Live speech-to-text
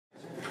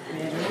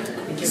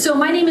So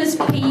my name is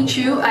Pei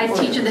Chu. I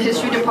teach in the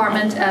history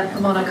department at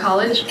Pomona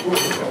College.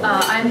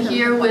 I'm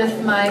here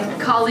with my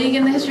colleague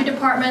in the history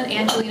department,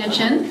 Angelina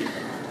Chin.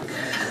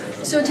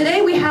 So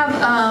today we have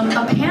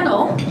a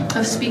panel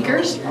of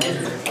speakers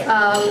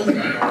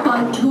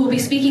who will be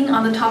speaking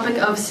on the topic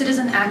of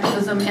citizen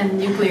activism and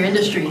nuclear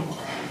industry.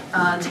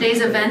 Today's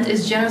event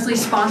is generously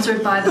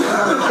sponsored by the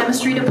Pomona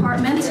Chemistry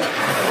Department,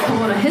 the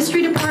Pomona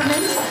History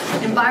Department,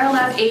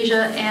 EnviroLab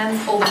Asia, and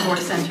Oldenburg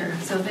Center.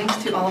 So thanks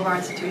to all of our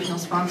institutional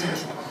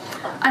sponsors.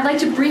 I'd like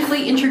to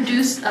briefly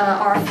introduce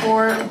our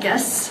four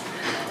guests,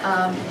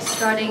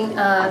 starting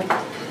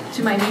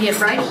to my immediate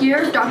right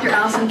here, Dr.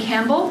 Allison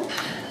Campbell.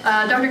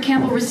 Dr.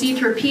 Campbell received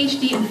her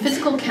Ph.D. in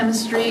physical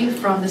chemistry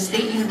from the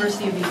State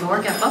University of New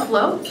York at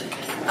Buffalo.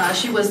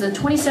 She was the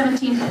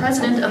 2017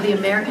 president of the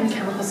American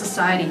Chemical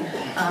Society.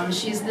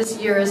 She's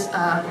this year's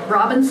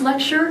Robbins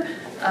lecturer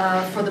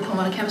for the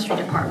Pomona Chemistry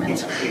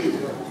Department.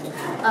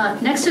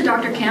 Next to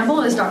Dr.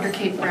 Campbell is Dr.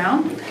 Kate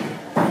Brown.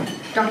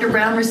 Dr.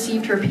 Brown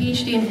received her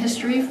Ph.D. in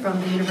history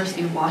from the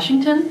University of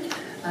Washington.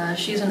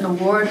 She's an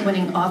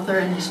award-winning author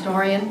and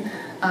historian,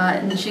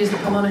 and she's the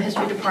Pomona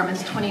History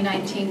Department's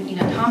 2019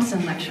 Ina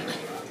Thompson lecturer.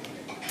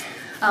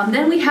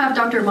 Then we have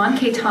Dr. Man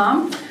K.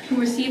 Tam, who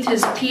received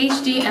his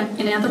Ph.D.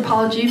 in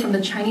anthropology from the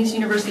Chinese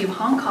University of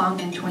Hong Kong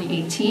in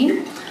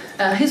 2018.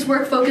 His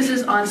work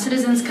focuses on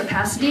citizens'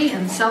 capacity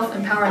and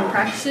self-empowering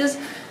practices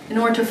in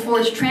order to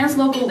forge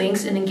translocal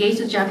links and engage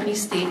the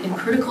Japanese state in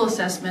critical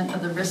assessment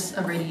of the risks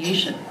of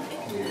radiation.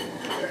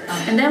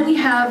 And then we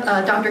have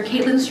Dr.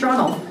 Caitlin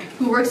Stronel,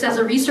 who works as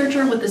a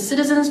researcher with the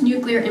Citizens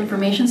Nuclear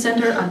Information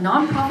Center, a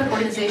nonprofit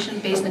organization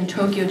based in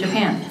Tokyo,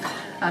 Japan.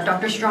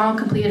 Dr. Stronel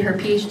completed her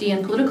Ph.D.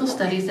 in political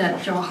studies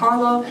at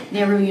Jawaharlal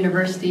Nehru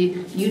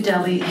University, New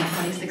Delhi in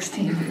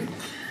 2016.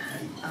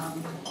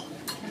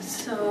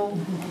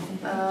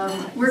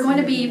 We're going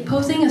to be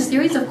posing a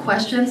series of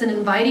questions and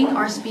inviting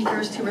our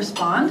speakers to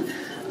respond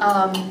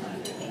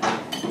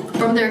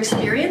from their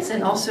experience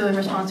and also in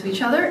response to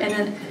each other. And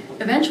then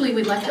eventually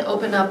we'd like to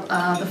open up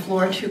the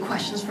floor to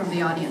questions from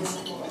the audience.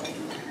 So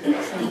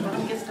why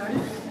don't we get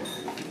started?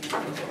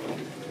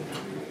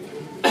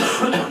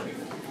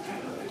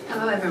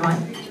 Hello,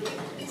 everyone.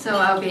 So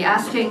I'll be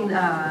asking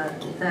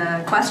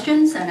the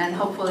questions, and then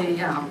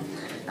hopefully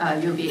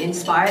you'll be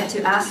inspired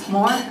to ask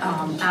more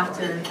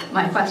after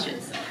my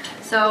questions.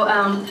 So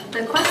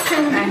the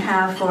question I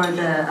have for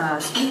the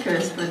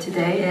speakers for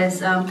today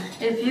is,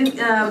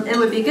 it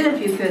would be good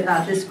if you could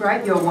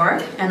describe your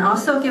work and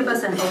also give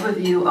us an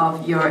overview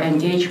of your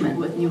engagement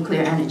with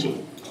nuclear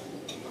energy.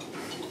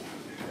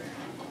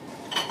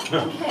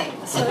 Okay,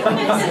 so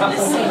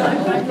let's see.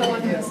 I'm the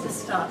one who has to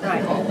start.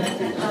 Right.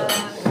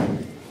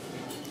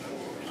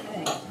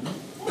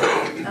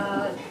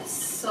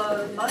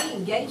 So my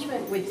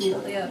engagement with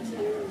nuclear...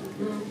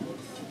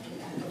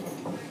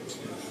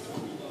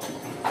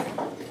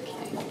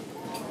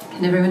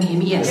 Can everyone hear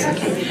me? Yes,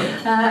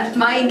 okay.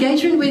 My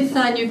engagement with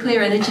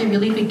nuclear energy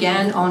really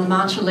began on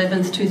March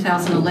 11th,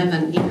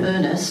 2011 in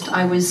earnest.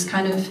 I was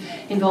kind of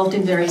involved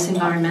in various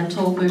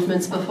environmental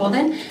movements before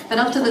then, but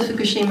after the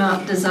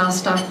Fukushima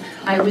disaster,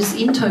 I was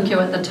in Tokyo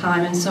at the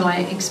time, and so I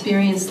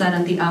experienced that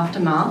in the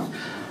aftermath.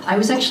 I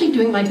was actually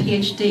doing my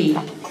Ph.D.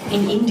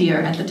 in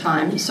India at the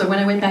time, so when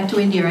I went back to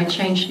India, I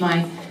changed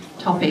my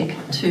topic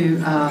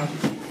to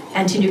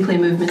anti-nuclear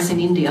movements in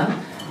India.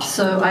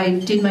 So I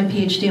did my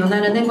Ph.D. on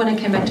that, and then when I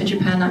came back to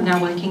Japan, I'm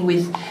now working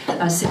with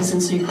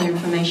Citizens Nuclear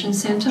Information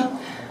Center,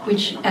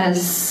 which,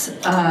 as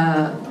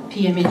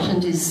Pia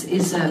mentioned,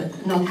 is a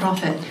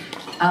non-profit.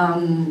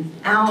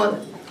 Our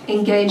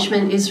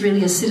engagement is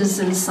really a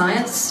citizen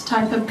science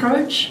type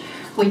approach.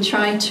 We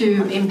try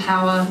to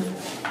empower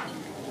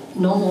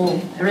normal,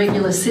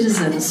 regular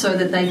citizens so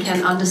that they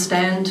can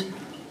understand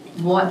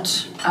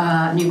what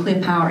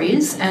nuclear power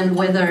is and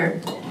what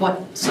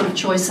sort of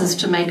choices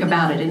to make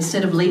about it.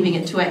 Instead of leaving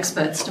it to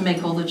experts to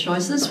make all the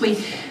choices,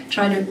 we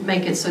try to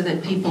make it so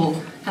that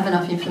people have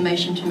enough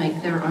information to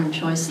make their own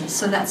choices.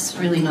 So that's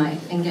really my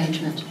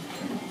engagement.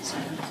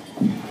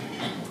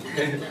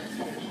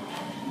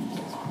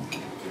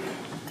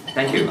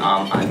 Thank you.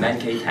 I'm Man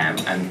K. Tam,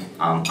 and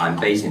I'm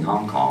based in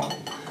Hong Kong.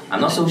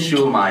 I'm not so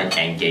sure my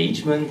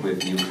engagement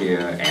with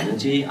nuclear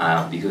energy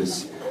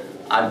because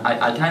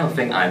I kind of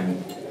think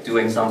I'm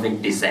doing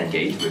something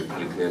disengaged with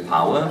nuclear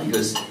power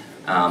because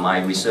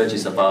my research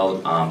is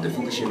about the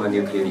Fukushima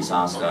nuclear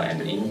disaster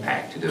and the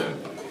impact to the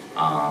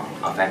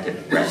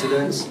affected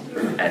residents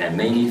and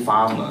mainly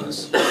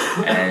farmers.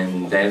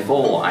 And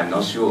therefore, I'm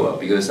not sure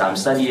because I'm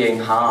studying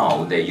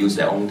how they use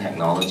their own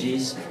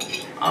technologies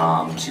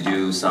to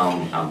do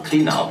some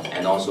cleanup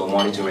and also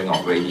monitoring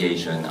of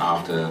radiation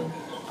after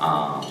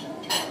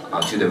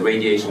to the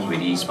radiation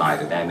released by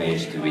the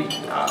damaged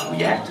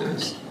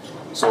reactors.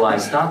 So I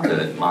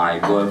started my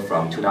work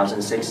from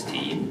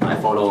 2016. I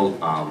followed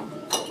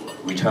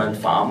returned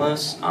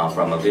farmers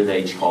from a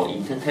village called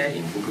Itate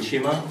in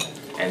Fukushima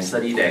and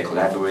studied their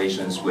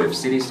collaborations with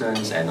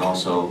citizens and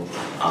also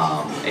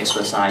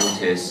expert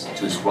scientists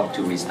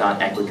to restart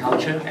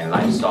agriculture and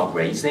livestock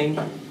raising.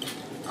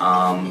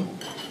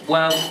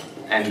 Well,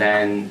 And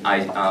then I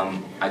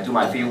do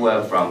my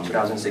fieldwork from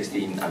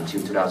 2016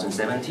 until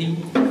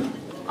 2017,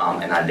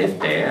 and I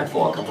lived there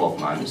for a couple of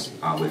months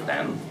with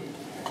them.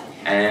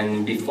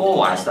 And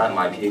before I started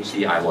my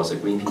PhD, I was a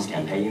Greenpeace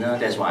campaigner.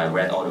 That's why I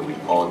read all the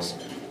reports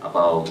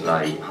about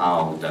like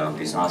how the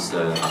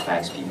disaster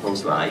affects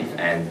people's life,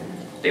 and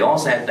they all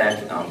said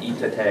that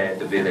Itate,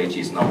 the village,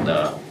 is not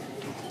a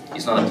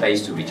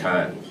place to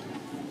return,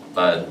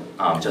 but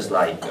just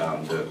like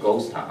the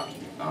ghost town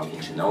in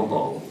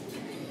Chernobyl.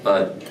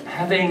 But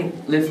having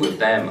lived with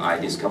them, I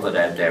discovered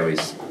that there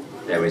is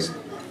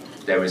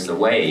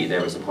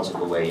a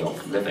possible way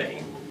of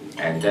living,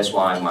 and that's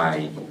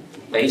why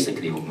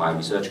basically my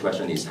research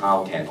question is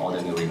how can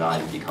ordinary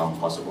life become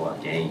possible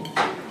again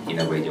in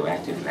a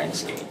radioactive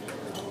landscape?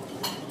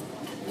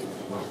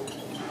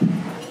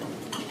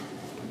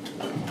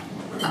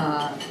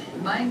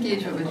 My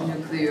engagement with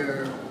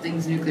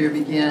nuclear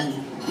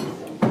began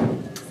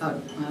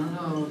about, I don't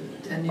know,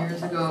 10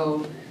 years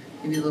ago,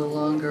 maybe a little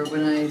longer,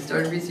 when I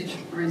started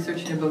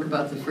researching a book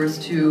about the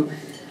first two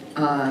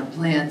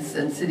plants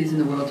and cities in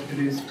the world to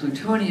produce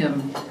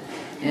plutonium.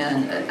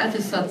 And I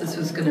just thought this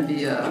was going to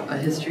be a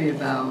history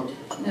about,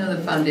 the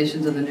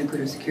foundations of the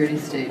nuclear security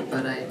state,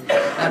 but I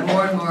got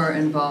more and more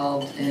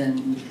involved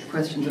in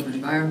questions of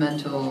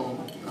environmental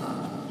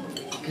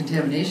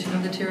contamination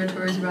of the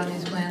territories around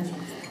these plants,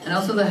 and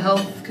also the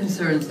health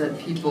concerns that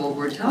people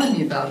were telling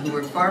me about, who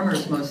were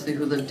farmers mostly,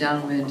 who lived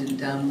downwind and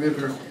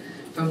downriver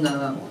from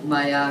the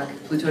Mayak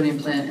plutonium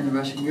plant in the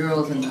Russian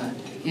Urals and the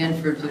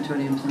Hanford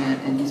plutonium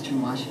plant in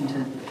eastern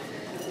Washington.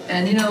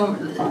 And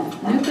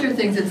nuclear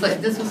things, it was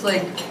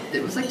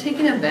like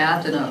taking a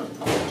bath in a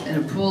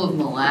pool of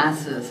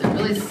molasses. It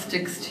really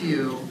sticks to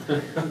you,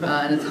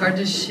 and it's hard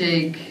to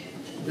shake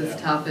this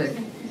topic.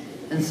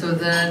 And so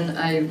then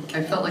I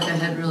felt like I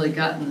hadn't really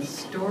gotten the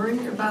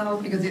story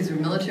about, because these were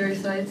military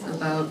sites,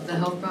 about the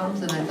health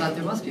problems, and I thought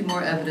there must be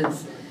more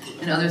evidence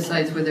in other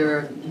sites where there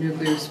are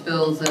nuclear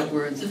spills that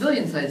were in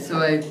civilian sites. So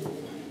I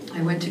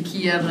went to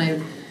Kiev and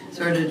I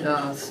started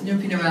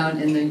snooping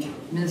around in the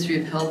Ministry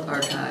of Health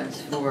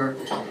archives for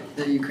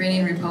the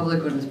Ukrainian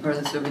Republic when it was part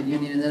of the Soviet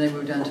Union, and then I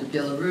moved down to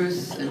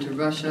Belarus and to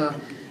Russia,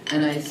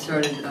 and I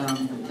started,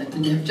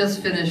 and have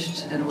just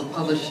finished and will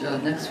publish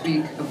next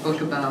week a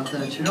book about the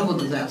Chernobyl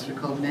disaster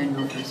called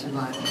Manual for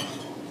Survival.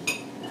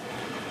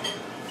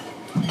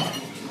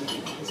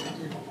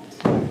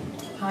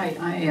 Hi,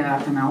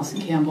 I'm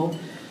Allison Campbell,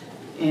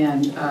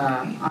 and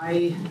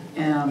I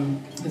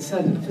am, as I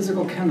said, a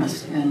physical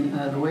chemist, and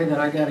the way that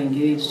I got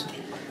engaged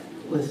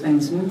with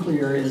things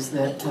nuclear is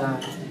that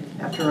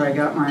after I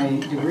got my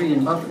degree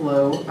in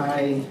Buffalo,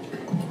 I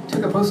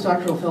took a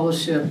postdoctoral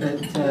fellowship at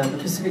the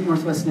Pacific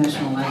Northwest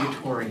National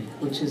Laboratory,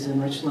 which is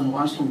in Richland,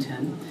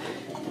 Washington,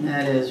 and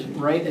that is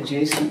right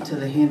adjacent to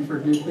the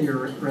Hanford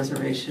Nuclear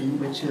Reservation,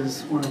 which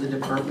is one of the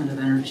Department of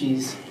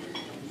Energy's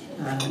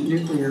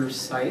nuclear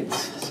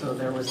sites. So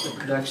there was the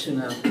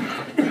production of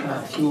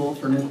fuel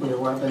for nuclear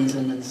weapons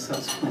and then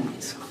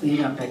subsequent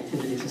cleanup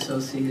activities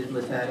associated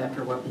with that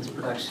after weapons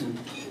production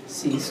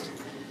ceased.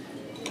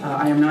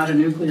 I am not a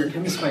nuclear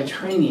chemist by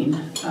training,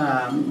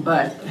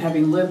 but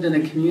having lived in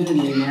a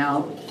community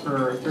now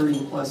for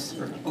 30 plus,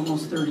 or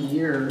almost 30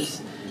 years,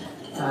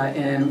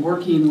 and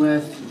working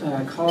with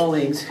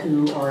colleagues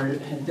who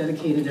have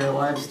dedicated their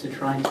lives to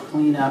trying to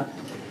clean up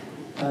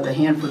the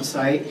Hanford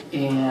site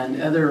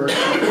and other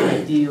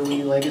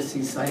DOE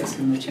legacy sites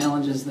and the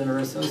challenges that are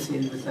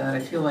associated with that, I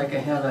feel like I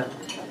have a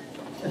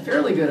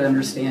fairly good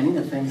understanding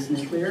of things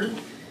nuclear.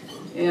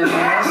 And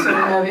I also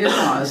have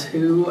in-laws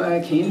who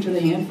came to the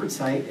Hanford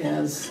site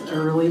as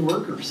early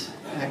workers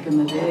back in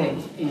the day.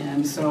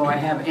 And so I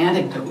have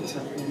anecdotes,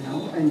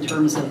 in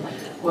terms of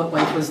what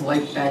life was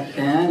like back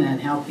then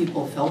and how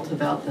people felt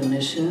about the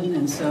mission.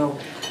 And so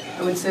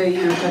I would say,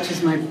 it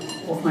touches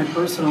both my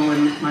personal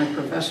and my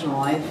professional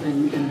life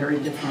in very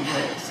different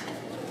ways.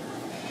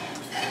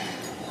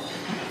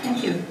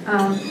 Thank you.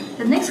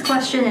 The next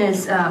question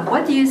is,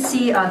 what do you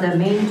see are the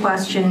main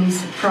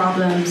questions,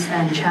 problems,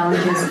 and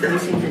challenges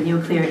facing the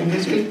nuclear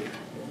industry?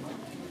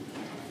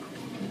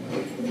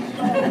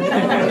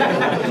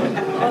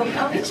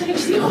 Let me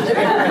change the order.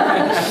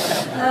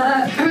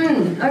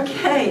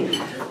 Okay.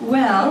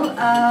 Well,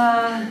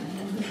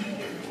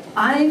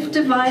 I've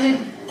divided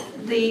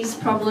these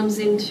problems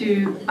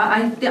into,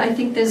 I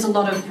think there's a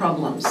lot of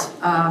problems.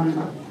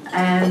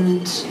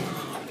 And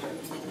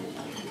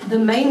the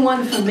main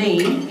one for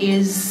me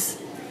is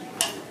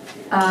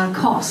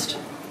cost.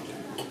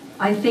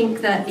 I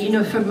think that,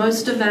 for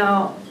most of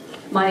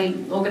my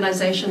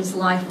organization's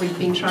life, we've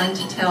been trying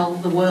to tell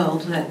the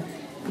world that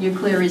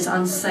nuclear is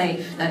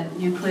unsafe, that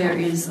nuclear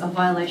is a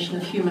violation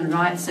of human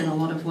rights in a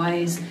lot of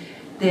ways.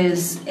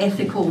 There's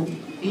ethical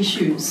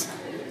issues.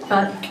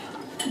 But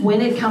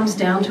when it comes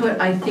down to it,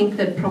 I think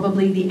that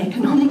probably the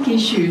economic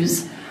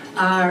issues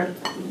are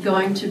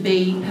going to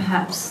be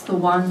perhaps the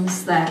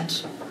ones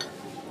that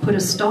put a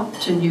stop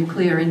to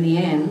nuclear in the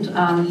end.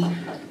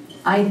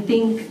 I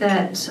think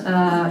that,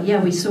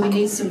 we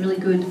need some really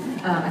good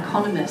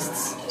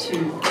economists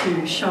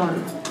to show,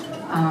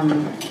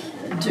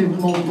 do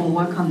more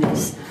work on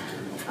this.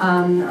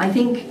 I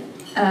think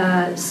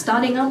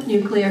starting up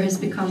nuclear has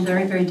become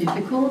very, very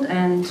difficult,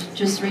 and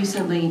just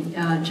recently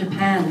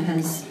Japan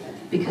has,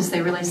 because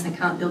they realized they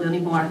can't build any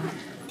more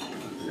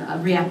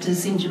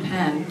reactors in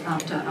Japan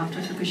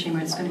after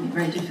Fukushima, it's going to be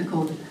very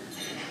difficult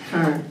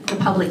for the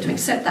public to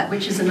accept that,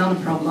 which is another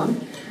problem.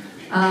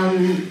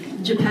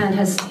 Japan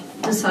has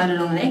decided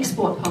on an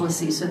export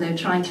policy, so they're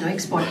trying to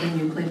export their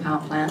nuclear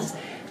power plants,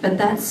 but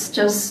that's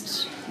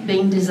just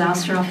been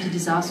disaster after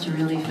disaster,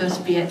 really.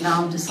 First,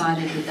 Vietnam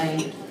decided that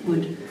they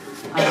would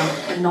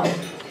not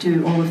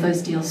do all of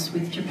those deals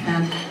with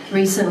Japan.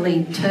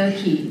 Recently,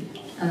 Turkey,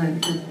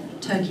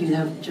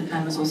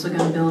 Japan was also going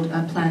to build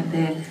a plant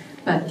there,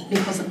 but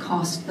because of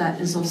cost,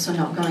 that is also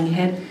not going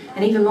ahead.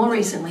 And even more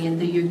recently in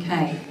the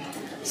UK.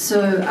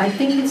 So I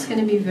think it's going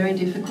to be very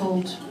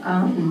difficult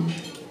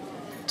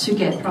to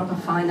get proper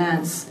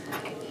finance.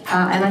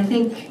 And I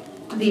think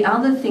the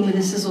other thing that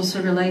this is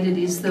also related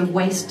is the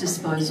waste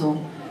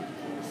disposal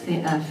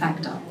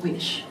factor,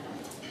 which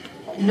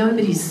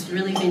nobody's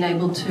really been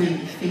able to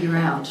figure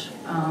out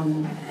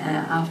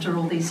after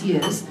all these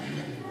years.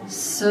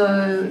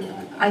 So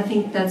I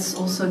think that's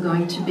also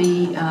going to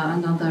be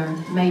another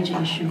major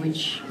issue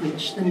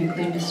which the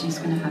nuclear industry is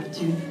going to have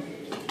to,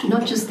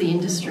 not just the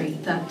industry,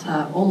 that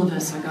all of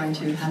us are going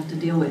to have to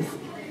deal with.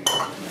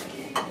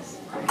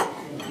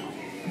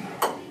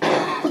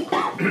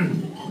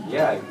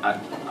 Yeah,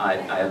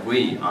 I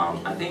agree.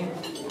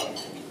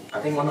 I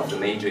think one of the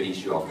major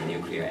issues of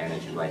nuclear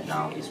energy right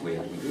now is we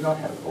do not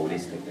have a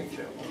holistic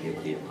picture of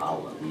nuclear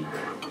power.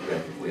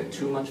 We are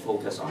too much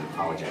focused on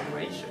power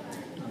generation,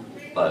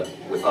 but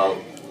without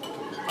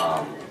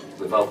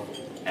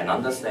an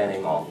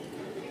understanding of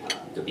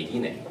the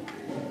beginning,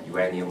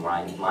 uranium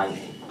mining,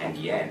 and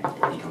the end,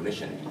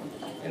 decommissioning,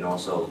 and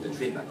also the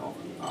treatment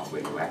of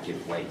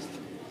radioactive waste,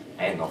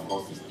 and of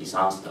course,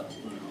 disaster.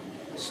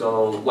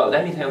 So, well,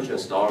 let me tell you a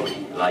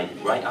story. Like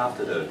right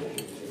after the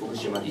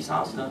Fukushima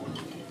disaster,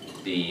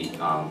 the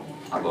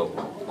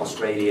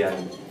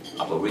Australian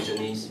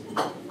Aborigines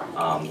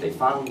they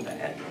found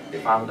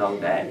out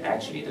that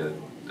actually the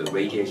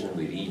radiation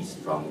released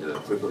from the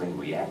crippling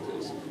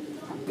reactors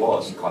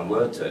was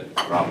converted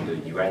from the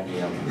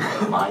uranium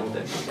mined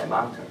in the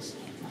mountains.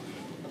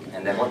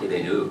 And then what did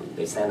they do?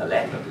 They sent a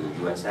letter to the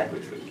UN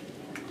Secretary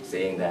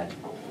saying that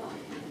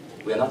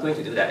we are not going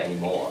to do that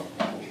anymore,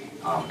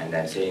 and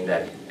then saying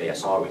that they are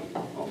sorry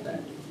of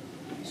that.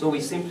 So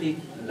we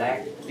simply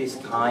lack this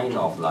kind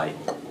of like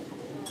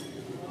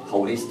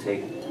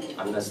holistic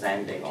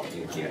understanding of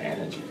nuclear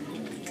energy.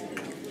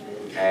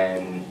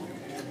 And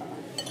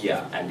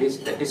yeah, and this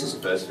is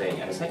the first thing.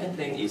 And the second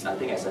thing is, I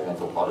think as an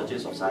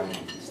anthropologist of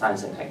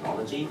science and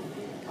technology,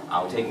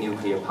 I'll take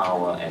nuclear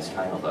power as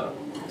kind of a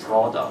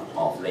product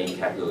of late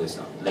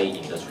capitalism, late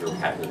industrial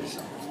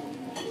capitalism.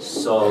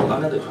 So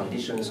under the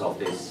conditions of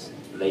this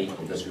late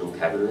industrial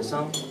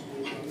capitalism,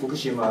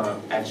 Fukushima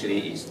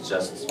actually is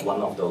just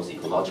one of those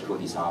ecological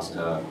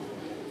disasters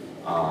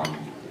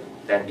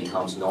that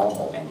becomes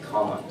normal and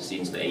common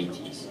since the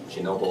 80s.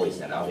 Chernobyl is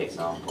another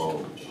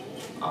example.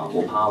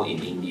 Bhopal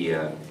in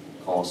India,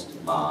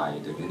 caused by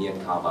the Union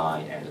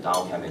Carbide and the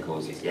Dow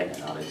chemicals, is yet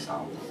another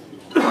example.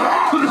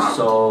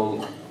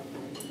 So,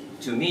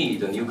 to me,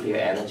 the nuclear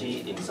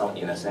energy,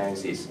 in a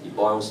sense, it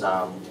boils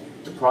down.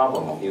 The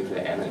problem of nuclear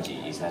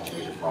energy is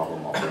actually the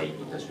problem of late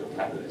industrial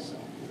capitalism.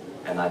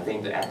 And I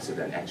think the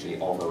accident actually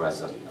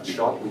offers us a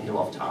short window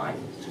of time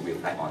to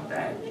reflect on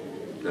that,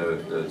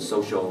 the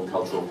social,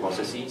 cultural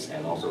processes,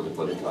 and also the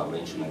political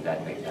arrangement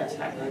that make that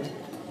happen.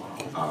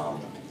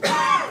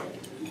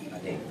 I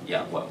think,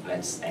 yeah, well,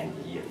 let's end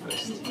here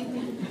first.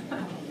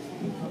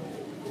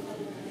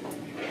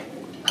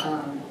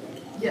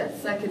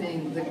 Yes,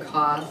 seconding the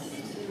cost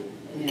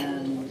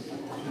and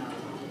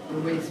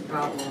the waste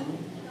problem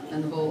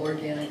and the whole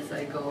organic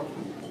cycle.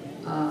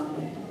 I'd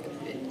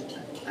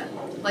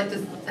like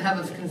to have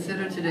us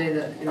consider today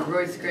that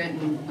Roy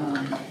Scranton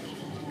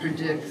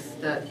predicts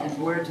that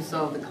in order to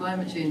solve the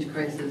climate change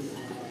crisis,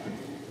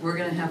 we're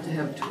going to have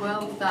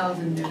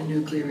 12,000 new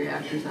nuclear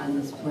reactors on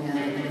this planet,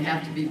 and they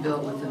have to be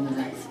built within the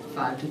next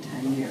 5 to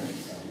 10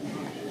 years.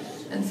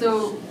 And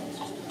so,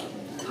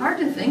 it's hard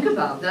to think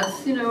about.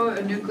 That's,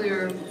 a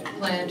nuclear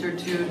plant or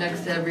two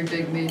next to every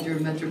big major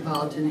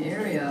metropolitan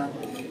area.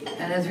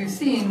 And as we've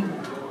seen,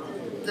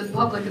 the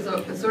public is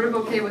sort of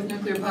okay with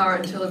nuclear power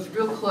until it's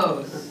real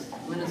close.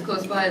 When it's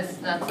close by,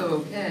 it's not so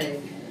okay.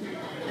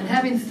 And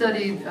having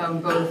studied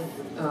both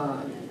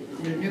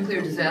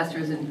nuclear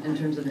disasters in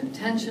terms of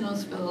intentional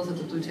spills at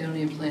the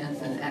plutonium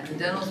plants and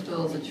accidental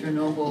spills at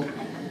Chernobyl,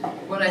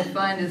 what I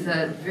find is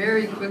that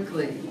very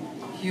quickly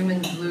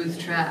humans lose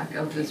track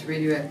of this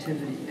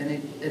radioactivity, and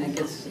it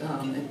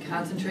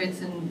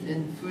concentrates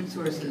in food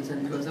sources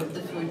and goes up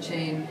the food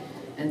chain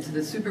and to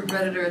the super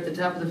predator at the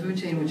top of the food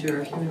chain, which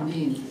are human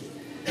beings.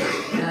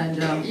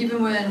 And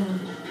even when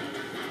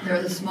there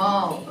was a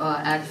small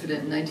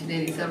accident in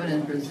 1987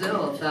 in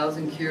Brazil,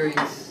 1,000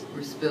 curies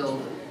were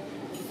spilled.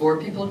 4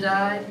 people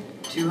died,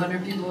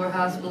 200 people were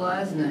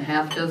hospitalized, and a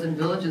half dozen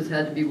villages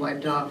had to be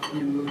wiped off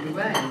and moved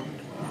away.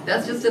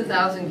 that's just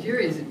 1,000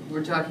 curies.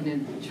 We're talking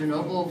in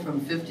Chernobyl from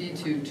 50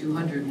 to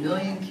 200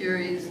 million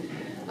curies.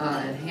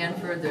 At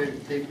Hanford,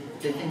 they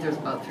think there's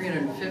about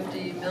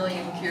 350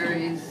 million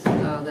curies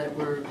that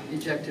were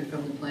ejected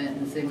from the plant,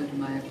 and the same with the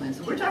Maya plant.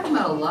 So we're talking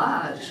about a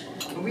lot,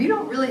 but we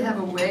don't really have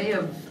a way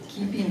of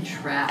keeping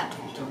track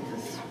of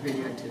this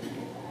radioactivity.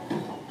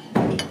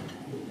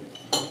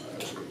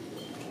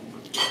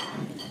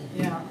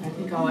 Yeah, I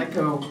think I'll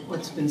echo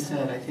what's been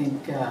said. I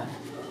think to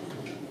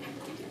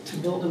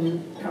build a new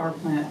power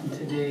plant in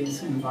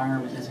today's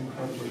environment is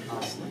incredibly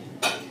costly.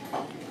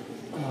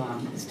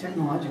 It's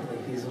technologically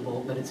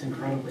feasible, but it's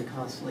incredibly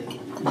costly.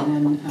 And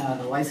then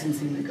the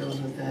licensing that goes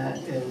with that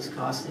is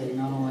costly,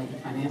 not only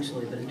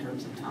financially, but in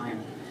terms of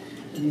time.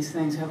 And these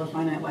things have a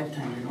finite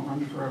lifetime. They don't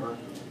run forever.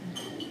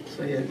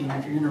 So if you're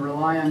going to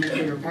rely on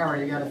nuclear power,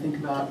 you got to think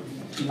about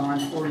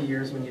beyond 40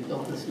 years when you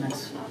build this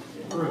next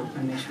group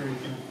and make sure you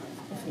can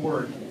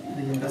afford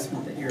the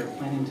investment that you're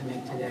planning to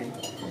make today.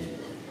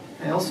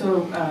 I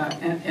also,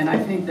 and I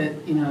think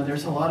that,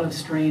 there's a lot of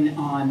strain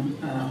on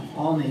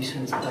all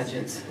nations'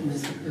 budgets, and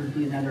this would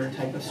be another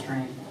type of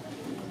strain.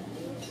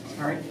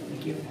 All right,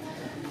 thank you.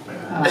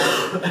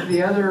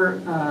 The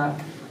other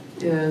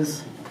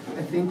is,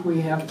 I think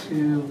we,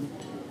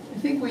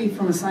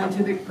 from a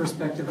scientific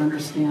perspective,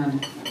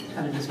 understand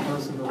how to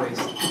dispose of the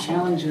waste. The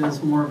challenge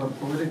is more of a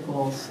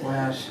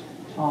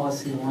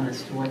political/policy one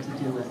as to what to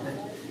do with it.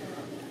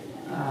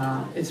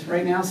 It's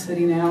right now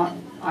sitting out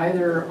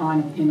either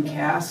in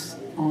casks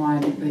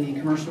on the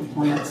commercial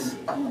plant's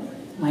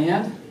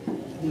land,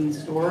 being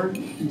stored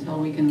until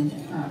we can,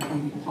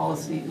 from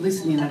policy, at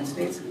least in the United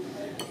States,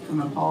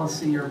 from a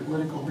policy or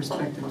political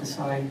perspective,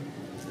 decide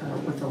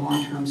what the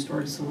long-term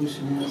storage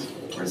solution is.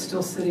 Or it's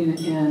still sitting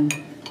in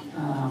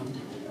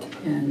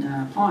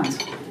ponds,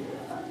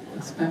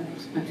 spent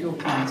fuel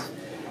ponds,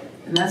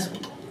 and that's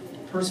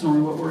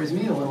personally what worries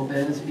me a little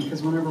bit, is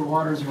because whenever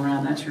water's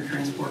around, that's your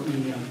transport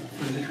medium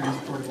for the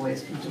transport of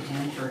waste, which of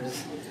Hanford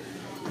is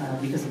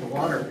because of the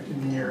water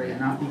in the area,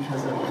 not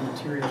because of the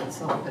material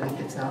itself, but it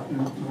gets out, and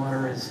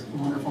water is a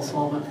wonderful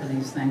solvent for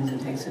these things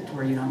and takes it to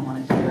where you don't want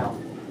it to go.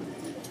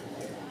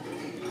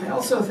 I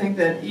also think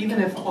that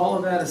even if all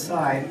of that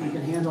aside, we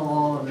can handle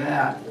all of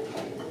that.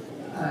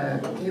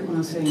 Caitlin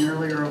was saying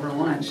earlier over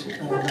lunch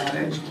about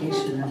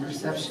education and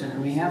perception,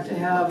 and we have to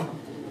have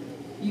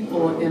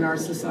people in our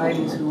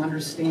societies who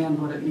understand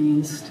what it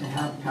means to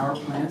have power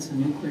plants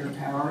and nuclear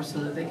power so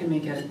that they can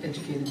make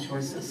educated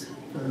choices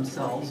for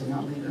themselves and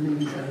not leave, I mean,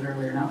 we said it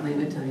earlier, not leave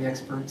it to the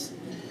experts,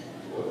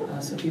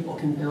 so people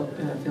can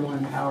feel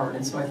empowered.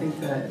 And so I think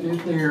the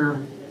nuclear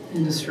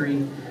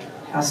industry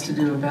has to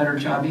do a better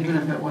job, even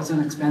if it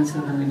wasn't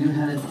expensive and we knew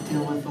how to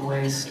deal with the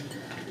waste,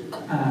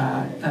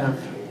 of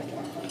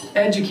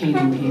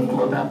educating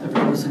people about the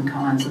pros and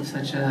cons of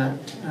such a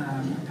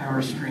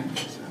power stream.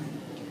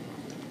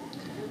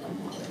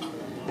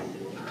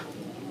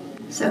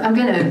 So I'm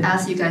going to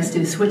ask you guys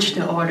to switch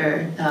the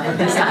order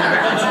this time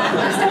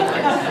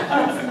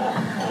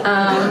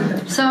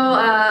around. So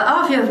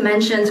all of you have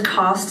mentioned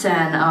costs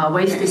and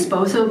waste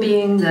disposal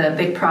being the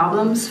big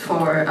problems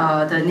for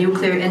the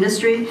nuclear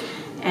industry.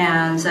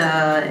 And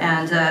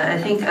I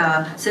think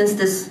since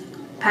this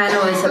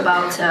panel is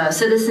about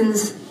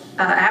citizens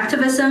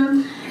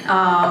activism,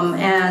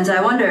 and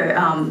I wonder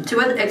to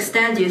what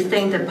extent do you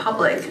think the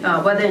public,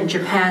 whether in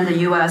Japan, the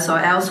US, or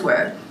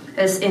elsewhere,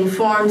 is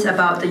informed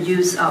about the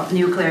use of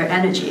nuclear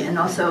energy and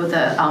also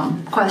the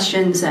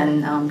questions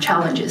and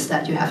challenges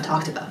that you have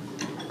talked about?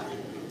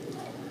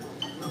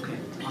 Okay,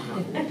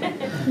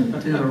 I'll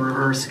do a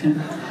reverse.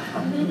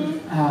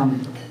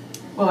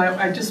 Well,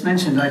 I just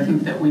mentioned, I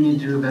think that we need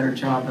to do a better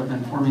job of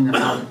informing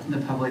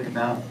the public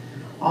about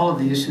all of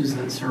the issues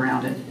that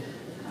surround it.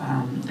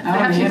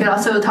 Perhaps you could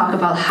also talk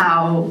about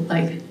how,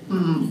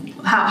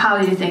 how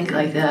do you think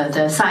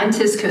the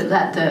scientists could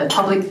let the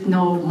public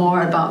know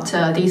more about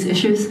these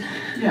issues?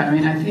 Yeah, I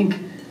mean, I think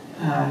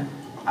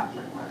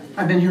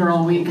I've been here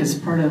all week as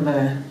part of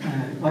a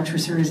lecture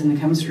series in the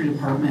chemistry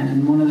department,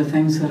 and one of the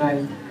things that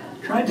I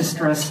tried to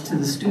stress to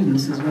the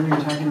students is whether you're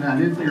talking about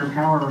nuclear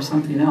power or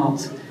something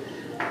else,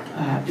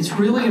 it's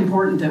really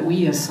important that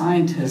we as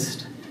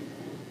scientists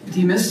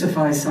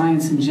demystify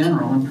science in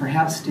general and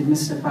perhaps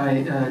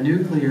demystify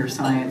nuclear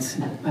science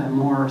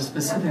more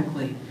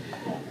specifically.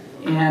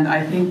 And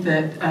I think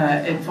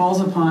that it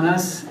falls upon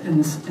us in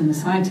the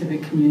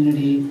scientific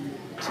community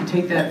to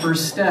take that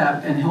first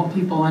step and help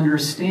people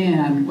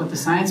understand what the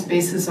science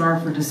bases are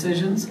for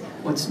decisions,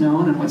 what's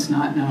known and what's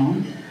not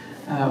known,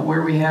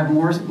 where we have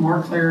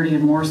more clarity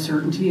and more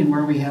certainty and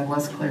where we have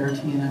less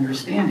clarity and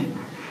understanding.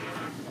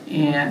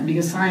 And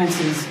because science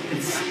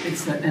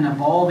it's an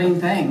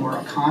evolving thing,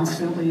 we're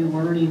constantly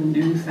learning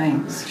new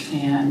things,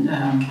 and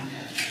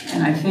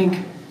I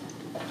think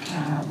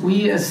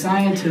we as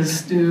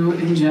scientists do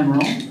in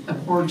general a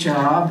poor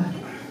job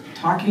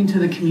talking to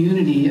the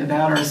community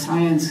about our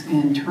science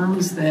in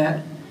terms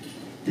that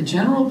the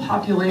general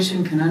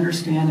population can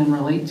understand and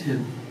relate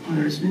to,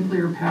 whether it's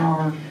nuclear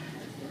power,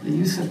 the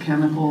use of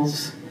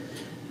chemicals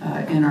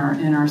in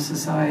our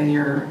society,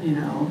 or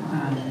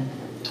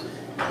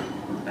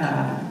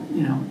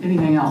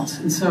anything else.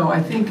 And so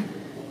I think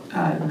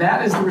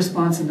that is the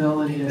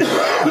responsibility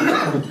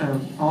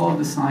of all of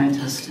the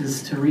scientists,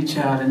 is to reach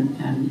out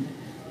and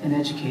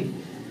educate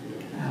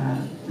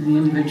the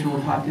individual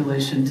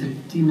population to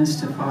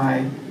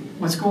demystify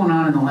what's going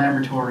on in the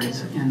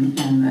laboratories and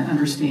the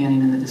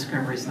understanding and the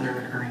discoveries that are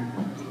occurring.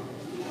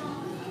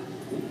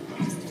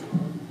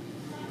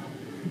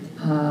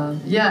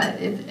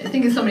 I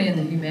think as somebody in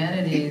the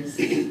humanities,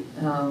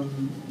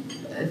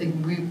 I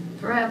think we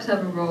perhaps have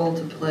a role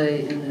to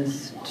play in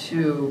this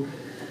too.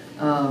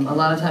 A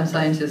lot of times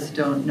scientists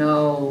don't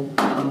know,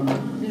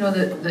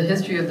 the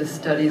history of the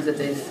studies that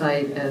they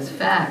cite as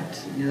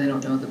fact. They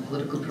don't know the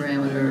political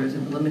parameters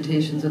and the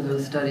limitations of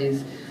those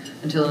studies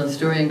until an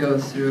historian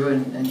goes through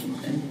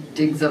and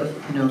digs up,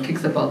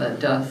 kicks up all that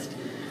dust.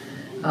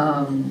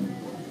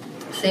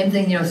 Same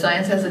thing,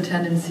 science has a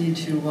tendency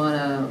to want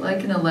to,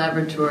 like in a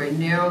laboratory,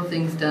 narrow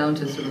things down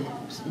to sort of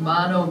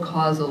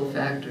monocausal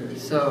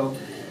factors. So,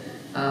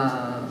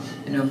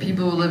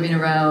 people living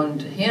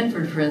around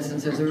Hanford, for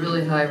instance, there's a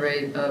really high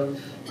rate of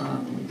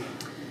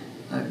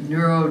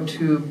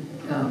neurotube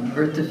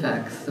birth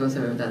defects.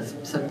 That's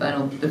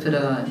spinal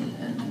bifida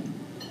and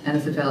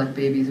anencephalic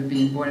babies are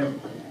being born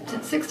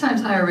at 6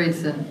 times higher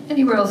rates than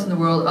anywhere else in the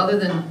world, other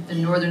than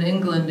in northern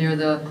England near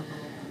the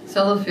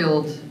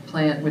Sellafield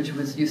plant, which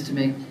was used to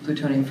make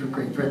plutonium for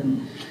Great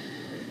Britain.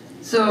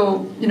 So,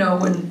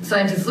 when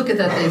scientists look at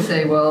that, they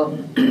say, well,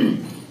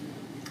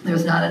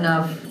 there's not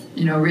enough,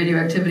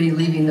 radioactivity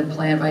leaving the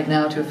plant right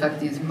now to affect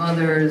these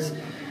mothers.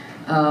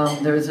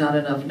 There's not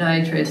enough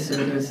nitrates, so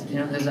there's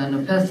not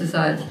enough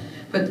pesticides.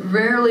 But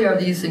rarely are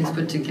these things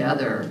put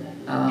together.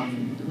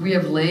 We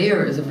have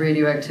layers of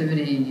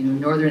radioactivity.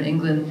 Northern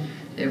England,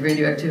 they have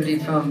radioactivity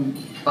from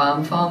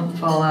bomb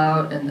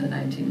fallout in the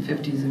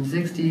 1950s and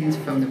 60s,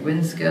 from the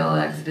Windscale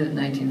accident in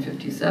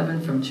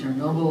 1957, from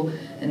Chernobyl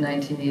in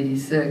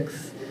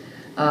 1986.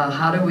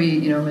 How do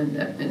we,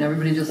 and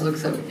everybody just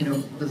looks at,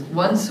 this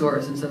one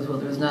source and says, well,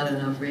 there's not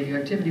enough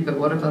radioactivity, but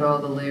what about all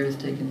the layers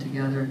taken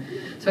together?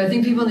 So I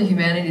think people in the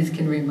humanities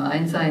can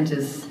remind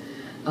scientists,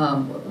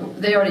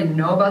 they already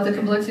know about the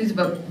complexities,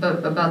 but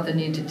about the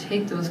need to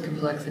take those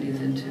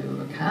complexities into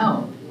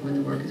account when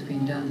the work is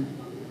being done.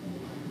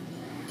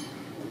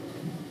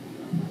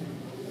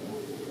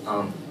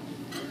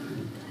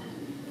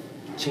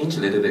 Change a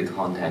little bit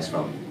context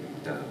from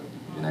the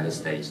United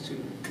States to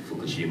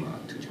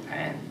Fukushima to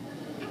Japan.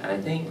 And I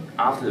think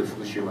after the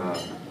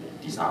Fukushima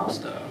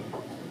disaster,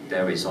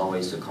 there is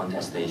always a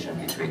contestation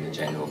between the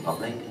general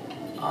public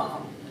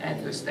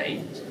and the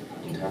state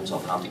in terms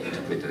of how to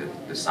interpret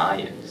the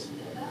science,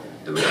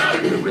 the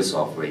risk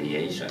of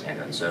radiation and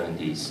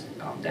uncertainties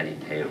that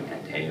it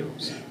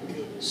entails.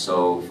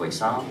 So, for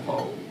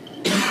example,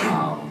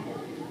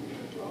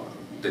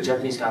 the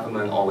Japanese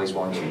government always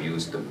wants to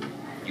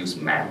use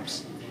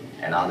maps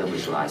and other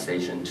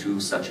visualization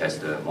tools such as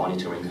the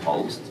monitoring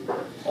post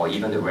or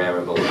even the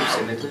wearable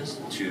dosimeters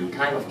to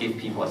kind of give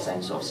people a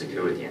sense of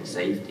security and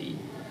safety,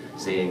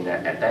 saying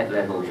that at that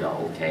level you are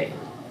okay.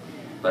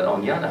 But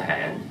on the other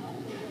hand,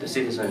 the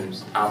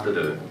citizens after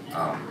the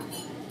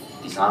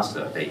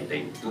disaster,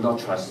 they do not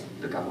trust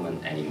the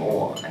government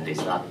anymore, and they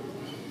start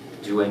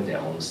doing their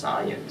own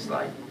science,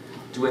 like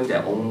doing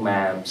their own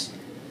maps,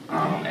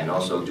 and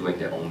also doing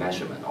their own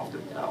measurement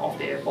of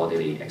their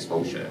bodily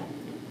exposure.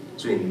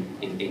 So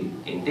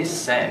in this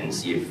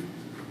sense, if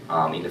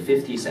in the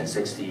 50s and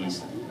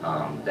 60s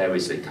there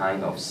is a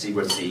kind of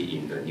secrecy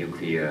in the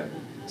nuclear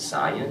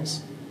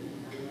science,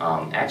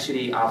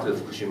 actually after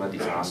the Fukushima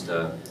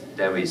disaster,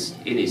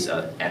 it is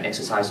an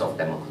exercise of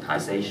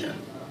democratization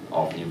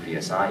of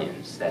nuclear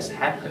science that's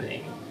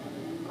happening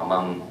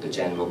among the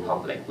general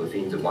public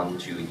within the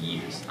 1-2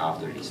 years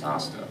after the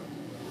disaster.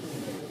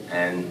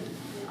 And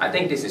I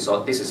think this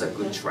is a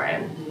good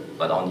trend,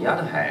 but on the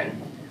other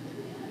hand,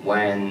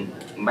 when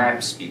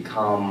maps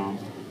become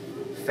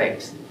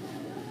fixed,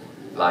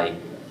 like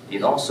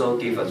it also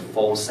gives a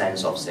false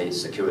sense of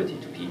security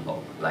to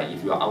people. Like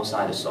if you are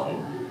outside the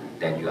zone,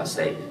 then you are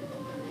safe.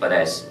 But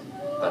as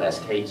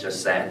Kate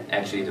just said,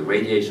 actually the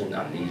radiation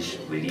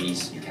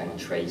release, you cannot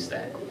trace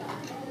that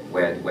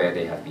where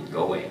they have been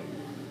going.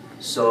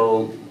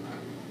 So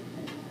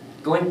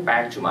going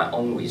back to my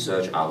own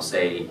research, I'll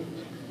say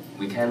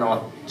we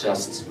cannot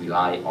just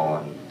rely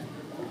on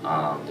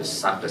the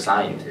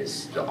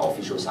scientists, the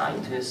official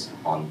scientists,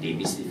 on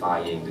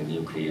demystifying the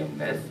nuclear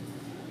myth,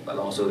 but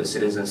also the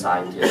citizen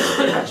scientists,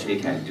 they actually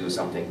can do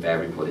something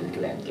very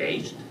politically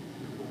engaged.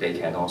 They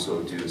can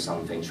also do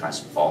something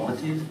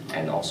transformative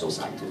and also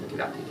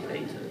scientifically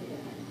articulated.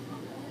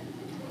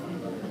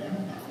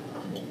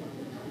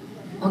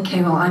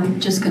 Okay, well, I'm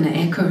just going to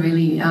echo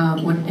really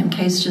what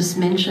MK's just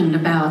mentioned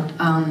about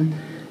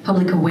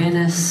public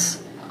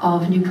awareness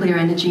of nuclear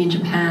energy in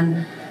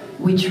Japan,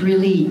 which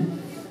really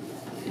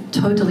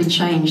totally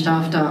changed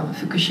after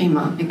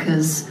Fukushima,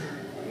 because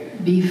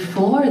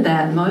before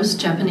that, most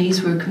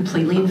Japanese were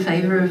completely in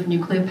favor of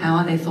nuclear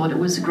power. They thought it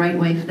was a great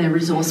way for their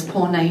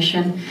resource-poor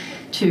nation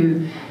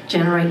to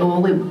generate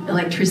all the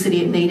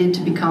electricity it needed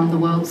to become the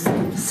world's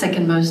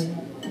second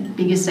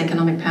biggest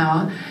economic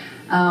power.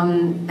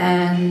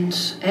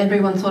 and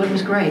everyone thought it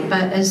was great.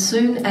 But as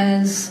soon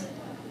as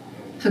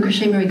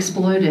Fukushima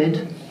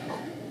exploded,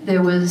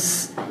 there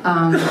was,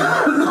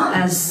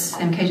 as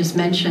MK just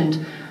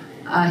mentioned,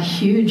 a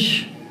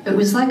huge, it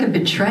was like a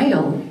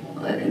betrayal.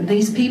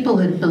 These people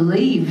had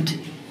believed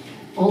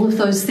all of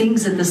those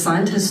things that the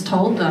scientists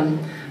told them,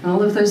 and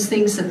all of those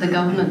things that the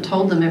government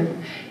told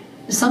them.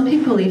 Some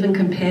people even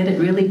compared it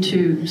really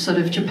to sort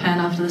of Japan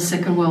after the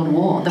Second World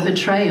War, the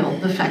betrayal,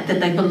 the fact that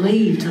they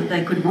believed that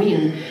they could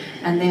win,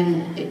 and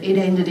then it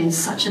ended in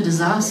such a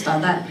disaster.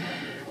 That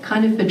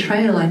kind of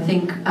betrayal, I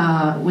think,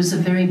 was a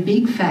very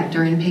big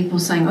factor in people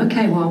saying,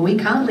 okay, well, we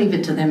can't leave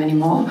it to them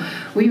anymore.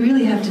 We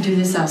really have to do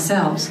this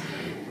ourselves.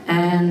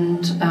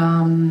 And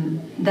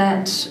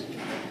that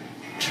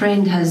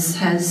trend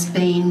has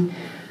been,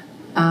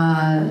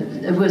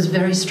 it was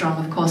very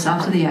strong, of course,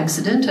 after the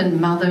accident, and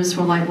mothers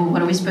were like, well,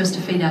 what are we supposed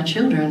to feed our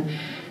children?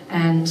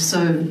 And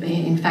so,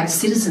 in fact,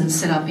 citizens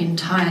set up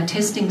entire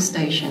testing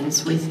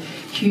stations with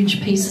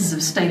huge pieces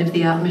of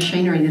state-of-the-art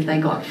machinery that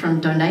they got from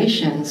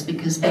donations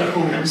because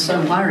people were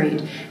so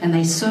worried and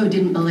they so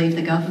didn't believe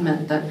the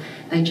government that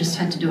they just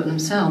had to do it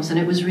themselves. And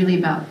it was really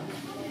about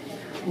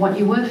what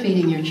you were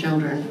feeding your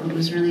children. It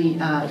was really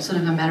sort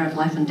of a matter of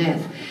life and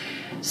death.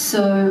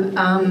 So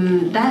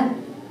that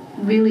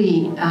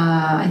really,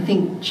 I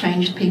think,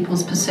 changed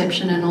people's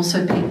perception and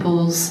also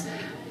people's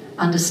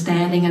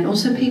understanding and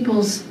also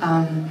people's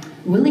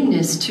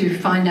willingness to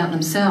find out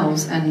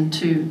themselves and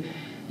to,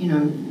 you know,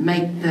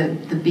 make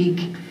the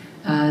big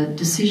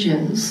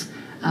decisions,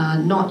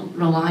 not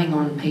relying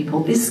on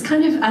people. This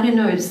kind of, I don't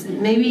know, it's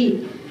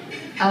maybe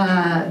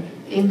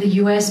in the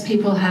US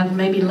people have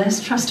maybe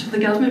less trust of the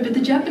government, but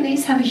the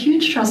Japanese have a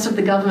huge trust of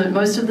the government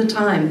most of the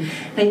time.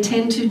 They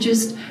tend to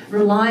just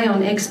rely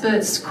on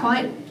experts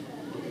quite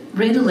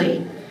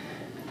readily.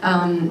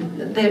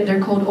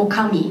 They're called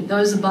okami,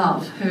 those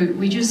above, who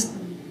we just,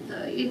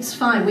 it's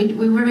fine,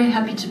 we're very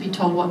happy to be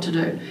told what to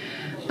do.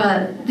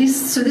 But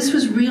this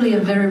was really a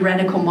very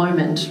radical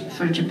moment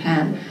for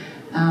Japan.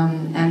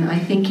 And I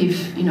think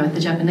if, you know, the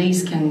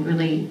Japanese can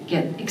really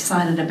get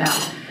excited about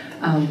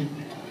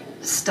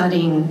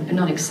studying,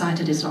 not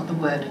excited is not the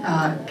word,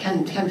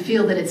 can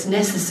feel that it's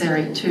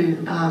necessary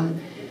to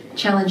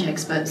challenge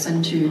experts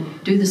and to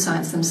do the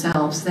science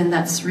themselves, then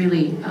that's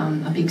really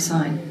a big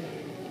sign.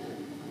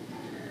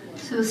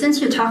 So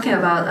since you're talking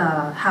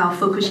about how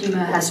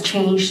Fukushima has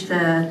changed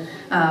the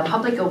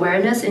public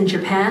awareness in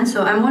Japan,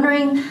 so I'm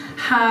wondering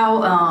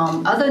how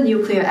other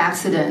nuclear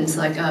accidents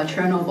like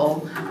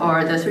Chernobyl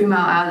or the 3 Mile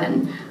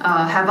Island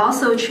have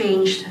also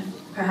changed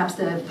perhaps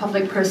the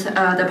public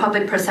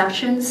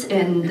perceptions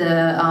in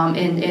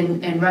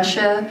in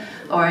Russia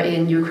or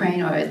in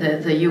Ukraine or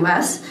the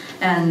U.S.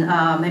 And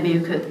maybe you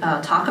could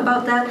talk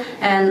about that.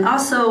 And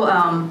also,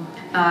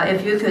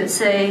 if you could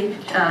say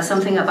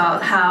something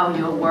about how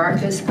your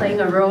work is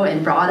playing a role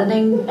in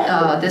broadening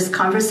this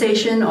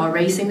conversation or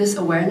raising this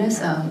awareness,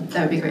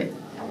 that would be great.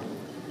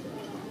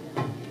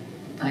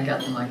 I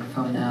got the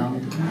microphone now.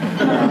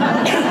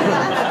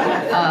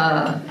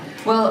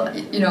 Well,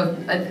 you know,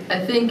 I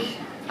think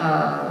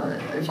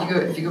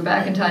if you go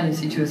back in time, you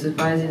see to a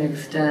surprising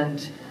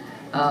extent,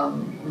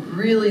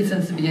 really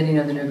since the beginning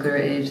of the nuclear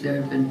age, there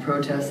have been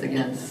protests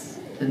against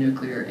the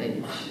nuclear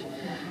age.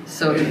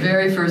 So the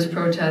very first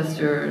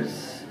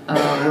protesters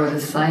were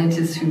the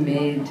scientists who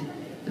made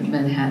the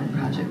Manhattan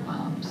Project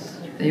bombs.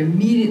 They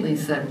immediately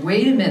said,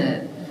 wait a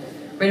minute,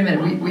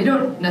 we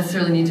don't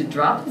necessarily need to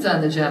drop this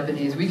on the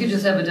Japanese, we could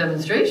just have a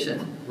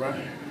demonstration.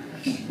 Right.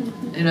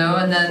 You know,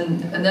 and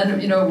then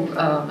you know,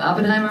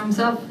 Oppenheimer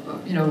himself,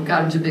 you know,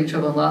 got into big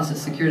trouble and lost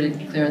his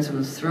security clearance and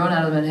was thrown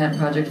out of the Manhattan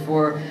Project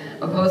for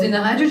opposing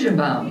the hydrogen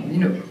bomb. You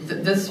know,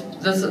 this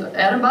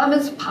atom bomb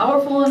is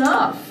powerful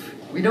enough.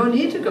 We don't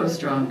need to go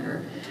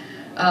stronger.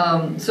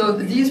 So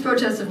these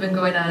protests have been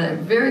going on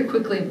very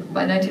quickly.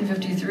 By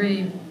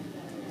 1953,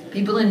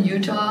 people in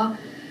Utah,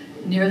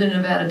 near the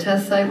Nevada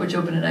test site, which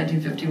opened in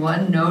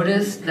 1951,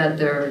 noticed that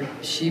their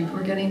sheep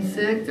were getting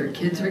sick, their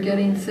kids were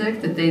getting sick,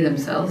 that they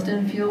themselves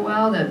didn't feel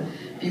well, that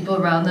people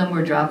around them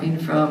were dropping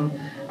from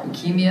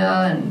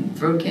leukemia and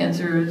throat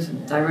cancers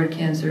and thyroid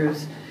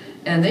cancers.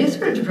 And they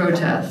started to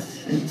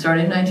protest. It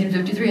started in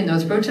 1953, and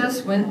those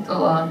protests went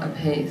along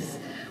apace.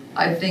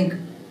 I think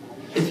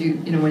if you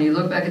know, when you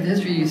look back at the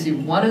history, you see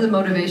one of the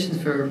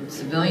motivations for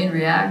civilian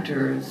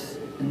reactors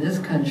in this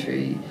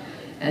country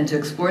and to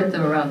export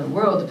them around the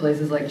world to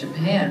places like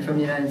Japan from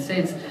the United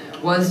States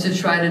was to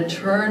try to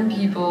turn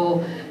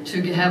people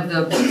to have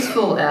the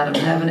peaceful atom,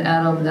 to have an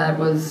atom that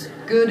was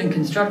good and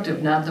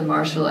constructive, not the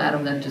Marshall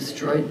atom that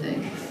destroyed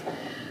things.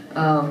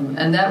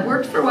 And that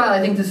worked for a while.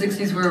 I think the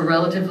 60s were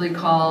relatively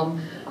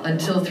calm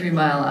until 3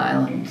 Mile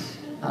Island.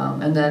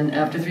 And then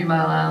after 3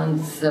 Mile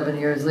Island, 7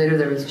 years later,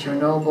 there was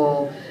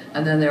Chernobyl.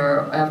 And then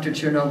after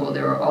Chernobyl,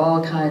 there were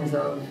all kinds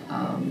of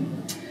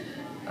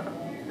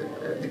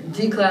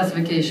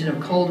declassification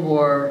of Cold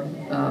War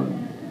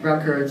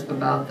records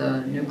about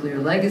the nuclear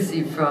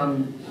legacy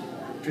from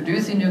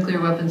producing nuclear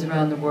weapons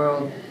around the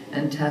world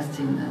and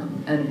testing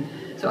them. And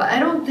so I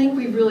don't think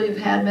we really have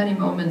had many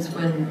moments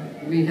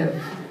when we have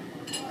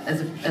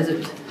as a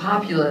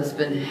populace,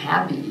 been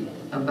happy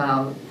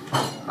about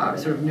our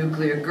sort of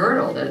nuclear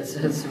girdle that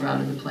has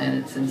surrounded the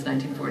planet since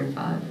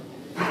 1945.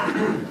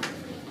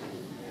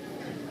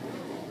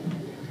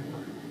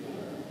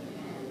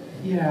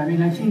 Yeah, I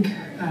mean, I think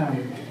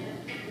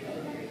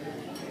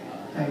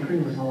I agree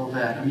with all of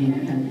that. I mean,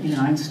 and you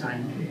know,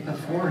 Einstein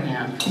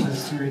beforehand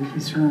was very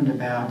concerned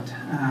about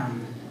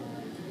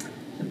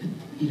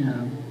the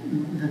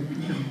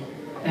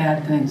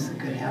bad things that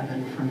could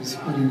happen from the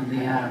splitting of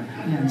the atom,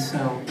 and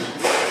so.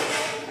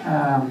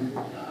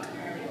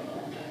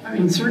 I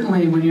mean,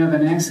 certainly when you have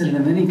an accident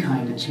of any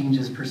kind, it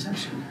changes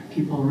perception.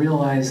 People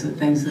realize that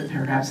things that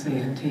perhaps they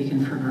had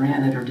taken for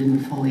granted or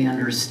didn't fully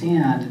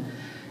understand,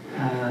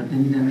 they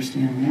need to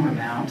understand more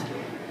about,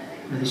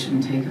 or they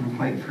shouldn't take them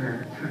quite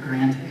for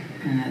granted.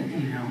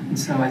 And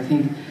so I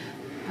think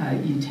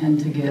you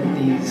tend to get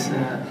these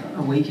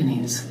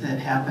awakenings that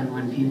happen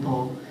when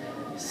people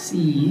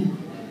see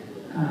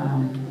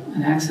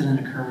an accident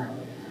occur.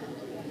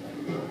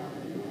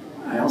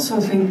 I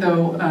also think,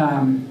 though,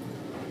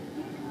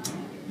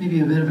 maybe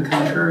a bit of a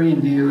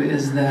contrarian view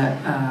is that,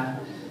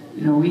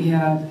 we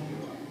have,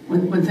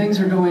 when things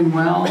are going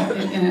well,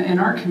 in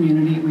our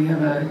community, we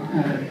have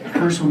a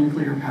commercial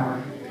nuclear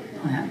power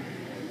plant.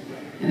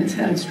 And it's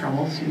had its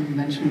troubles. You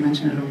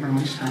mentioned it over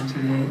lunchtime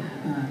today.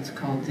 It's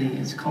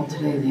called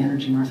today the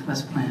Energy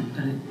Northwest plant,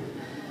 but it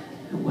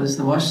was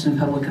the Washington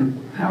Public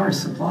Power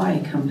Supply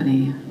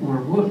Company, or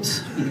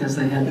whoops, because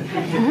they had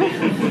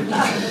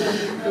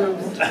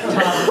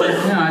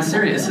no, I'm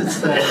serious.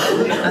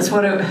 That's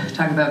what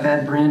talk about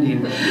bad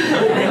branding.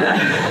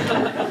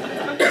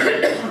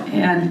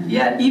 And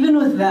yet, even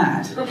with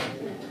that,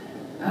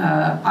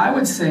 I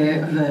would say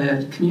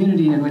the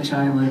community in which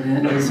I live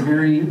in is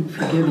very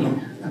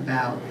forgiving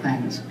about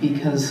things,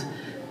 because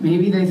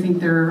maybe they think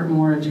they're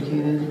more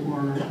educated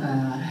or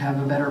have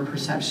a better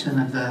perception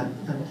of the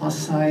plus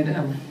side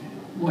of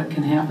what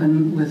can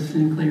happen with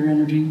nuclear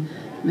energy.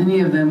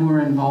 Many of them were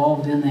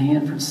involved in the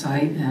Hanford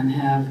site and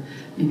have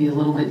maybe a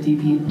little bit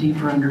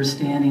deeper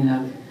understanding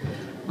of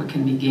what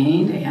can be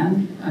gained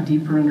and a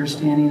deeper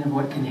understanding of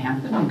what can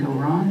happen and go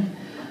wrong.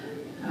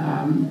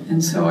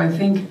 And so I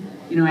think,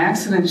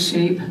 accidents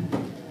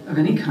of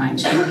any kind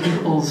shape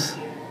people's,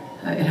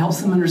 it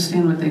helps them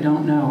understand what they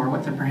don't know or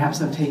what they perhaps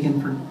have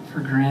taken for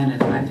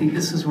granted. And I think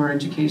this is where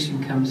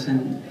education comes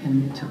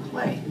into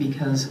play,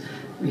 because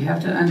we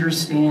have to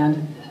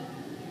understand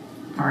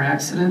our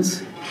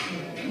accidents.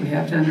 We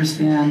have to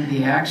understand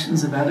the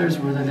actions of others,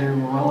 whether they were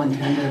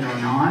well-intended or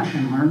not,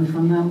 and learn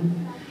from them.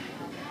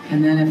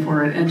 And then if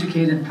we're an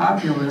educated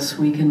populace,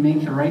 we can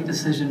make the right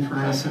decision for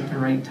us at the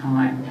right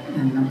time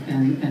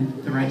and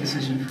the right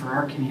decision for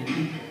our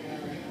community.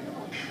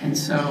 And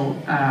so,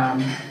 I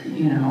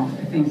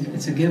think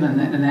it's a given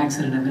that an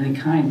accident of any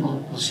kind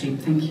will shape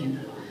thinking.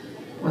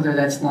 Whether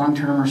that's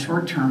long-term or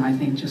short-term, I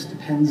think just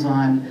depends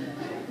on,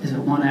 is it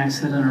one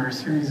accident or a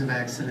series of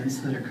accidents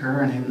that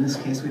occur? And in this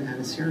case, we've had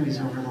a series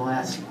over the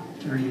last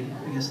 30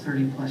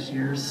 plus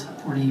years,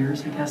 40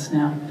 years, I guess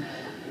now.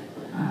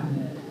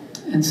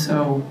 And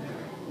so,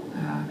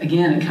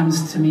 again, it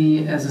comes to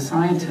me as a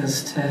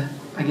scientist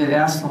I get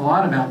asked a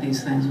lot about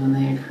these things when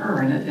they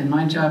occur, and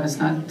my job is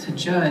not to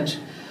judge.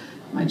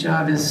 My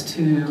job is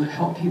to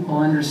help people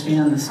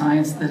understand the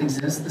science that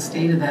exists, the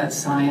state of that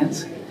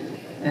science,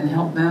 and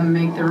help them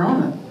make their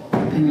own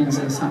opinions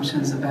and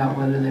assumptions about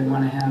whether they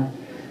want to have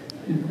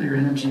nuclear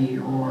energy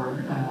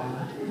or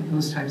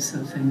those types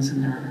of things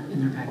in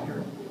their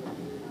backyard.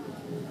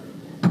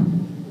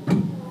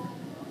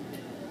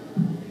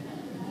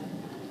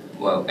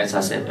 Well, as I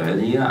said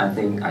earlier, I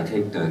think I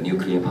take the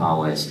nuclear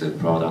power as the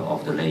product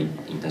of the late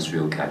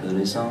industrial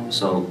capitalism.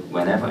 So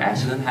whenever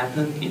accident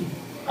happens, it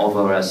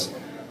offers us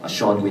a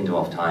short window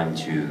of time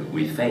to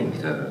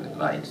rethink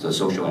the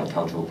social and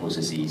cultural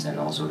processes and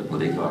also the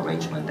political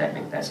arrangement that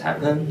make that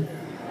happen.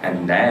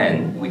 And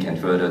then we can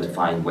further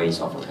find ways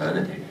of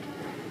alternative.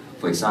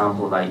 For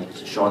example,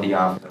 shortly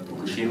after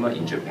Fukushima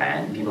in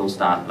Japan, people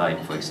start,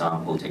 for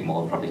example, take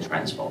more public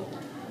transport.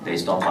 They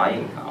stop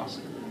buying cars.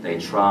 They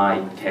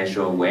try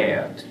casual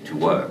wear to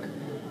work.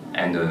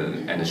 And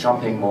the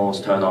shopping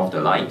malls turn off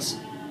the lights.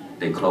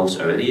 They close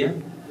earlier.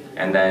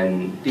 And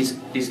then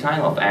this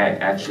kind of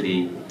act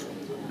actually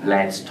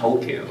lets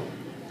Tokyo,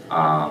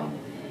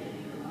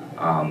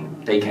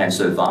 they can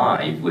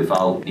survive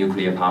without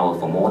nuclear power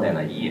for more than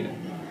a year.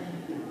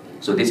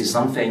 So this is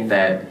something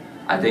that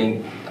I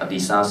think a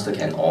disaster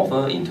can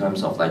offer in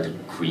terms of the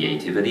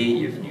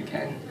creativity, if you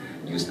can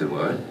use the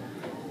word.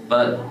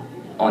 But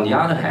on the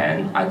other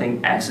hand, I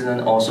think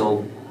accident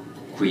also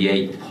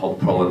create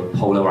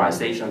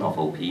polarization of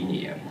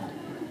opinion.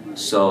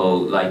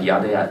 So the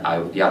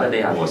other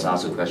day I was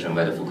asked a question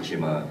whether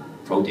Fukushima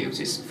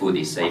food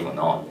is safe or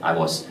not. I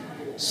was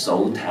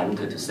so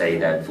tempted to say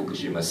that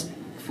Fukushima's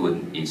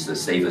food is the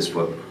safest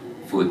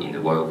food in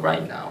the world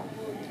right now.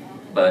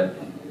 But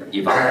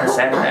if I had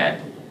said that,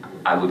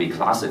 I would be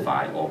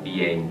classified or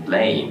being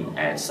blamed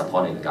as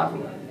supporting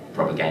government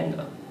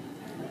propaganda.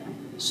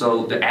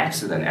 So the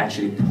accident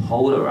actually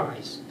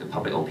polarized the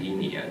public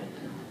opinion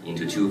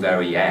into two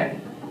very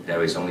ends.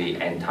 there is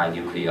only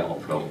anti-nuclear or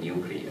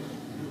pro-nuclear.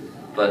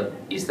 But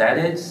is that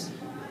it?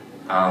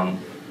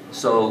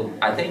 So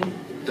I think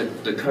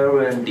the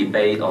current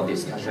debate or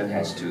discussion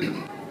has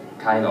to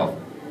kind of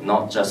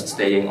not just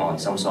staying on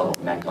some sort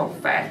of matter of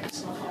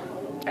facts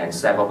and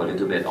step up a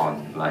little bit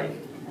on like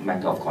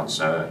matter of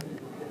concern,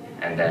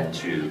 and then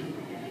to,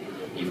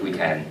 if we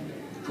can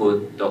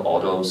put all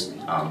those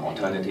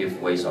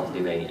alternative ways of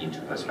living into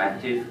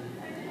perspective,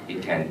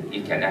 it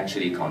can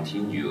actually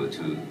continue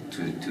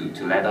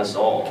to let us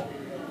all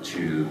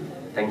to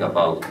think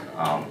about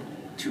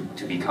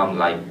to become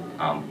like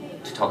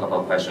to talk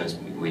about questions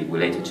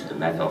related to the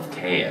matter of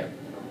care,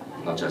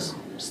 not just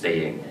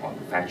staying on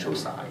the factual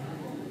side.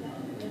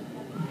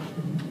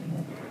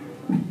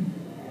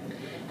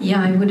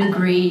 Yeah, I would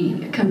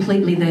agree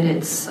completely that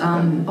it's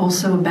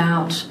also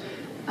about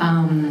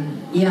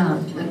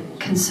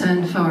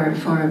concern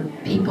for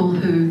people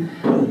who,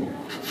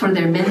 for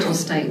their mental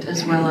state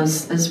as well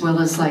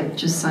as like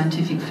just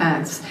scientific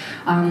facts.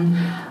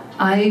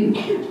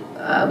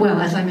 Well,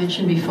 as I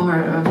mentioned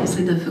before,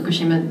 obviously the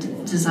Fukushima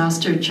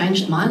disaster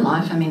changed my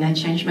life. I mean, it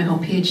changed my whole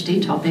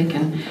PhD topic,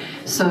 and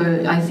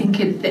so I think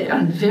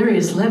on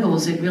various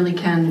levels it really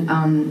can,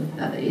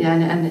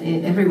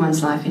 and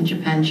everyone's life in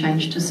Japan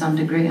changed to some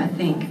degree, I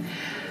think.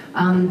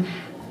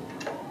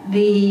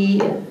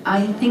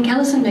 I think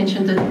Allison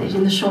mentioned that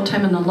in the short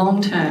term and the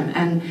long term,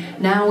 and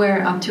now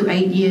we're up to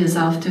 8 years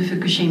after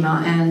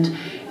Fukushima, and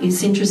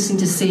it's interesting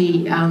to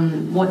see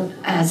what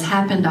has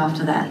happened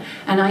after that.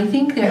 And I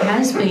think there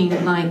has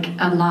been like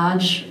a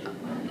large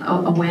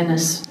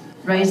awareness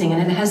raising,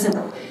 and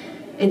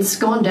it's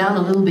gone down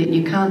a little bit.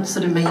 You can't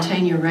sort of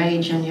maintain your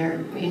rage and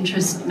your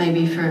interest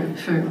maybe for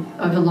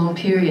over long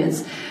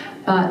periods.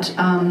 But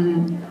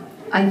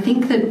I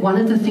think that one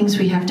of the things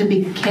we have to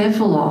be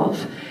careful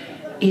of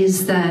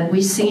is that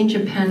we see in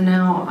Japan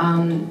now,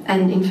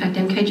 and in fact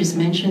MK just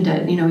mentioned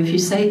it, you know, if you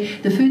say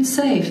the food's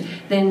safe,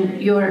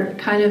 then you're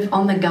kind of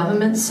on the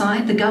government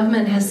side. The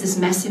government has this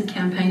massive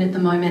campaign at the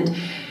moment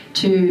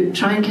to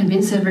try and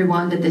convince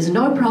everyone that there's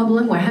no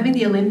problem, we're having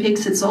the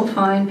Olympics, it's all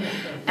fine,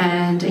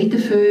 and eat the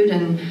food,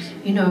 and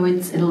you know,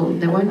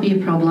 there won't be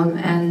a problem.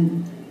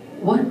 And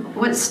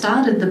what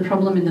started the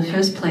problem in the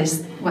first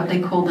place, what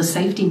they call the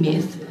safety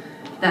myth,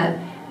 that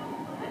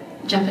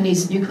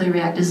Japanese nuclear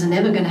reactors are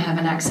never going to have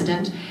an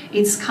accident,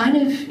 it's kind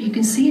of, you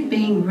can see it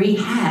being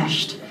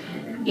rehashed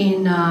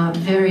in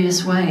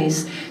various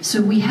ways. So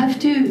we have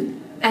to,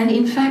 and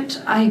in fact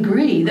I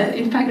agree that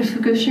in fact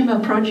Fukushima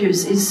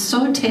produce is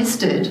so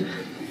tested.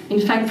 In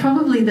fact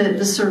probably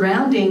the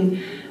surrounding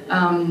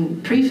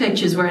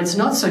prefectures where it's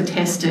not so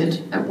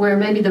tested, where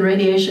maybe the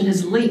radiation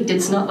has leaked,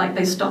 it's not like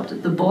they stopped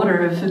at the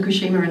border of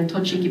Fukushima and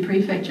Tochigi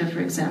prefecture,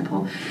 for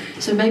example.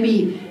 So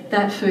maybe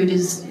that food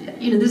is,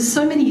 you know, there's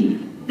so many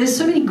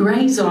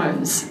grey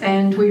zones,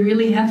 and we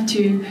really have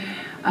to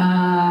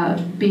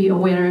be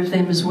aware of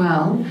them as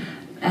well.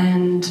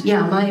 And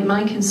yeah,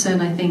 my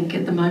concern, I think,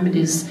 at the moment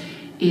is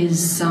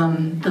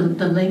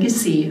the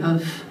legacy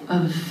of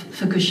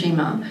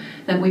Fukushima,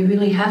 that we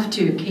really have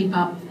to keep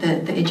up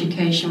the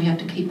education, we have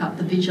to keep up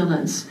the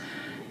vigilance,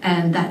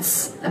 and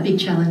that's a big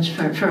challenge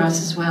for us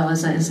as well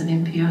as an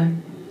NPO.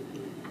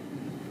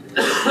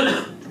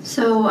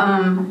 So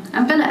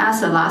I'm going to ask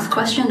the last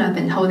question. I've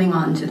been holding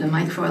on to the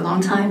mic for a long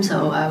time,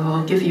 so I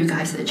will give you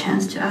guys a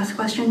chance to ask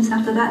questions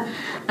after that.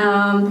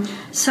 I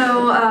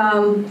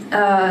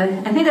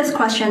think this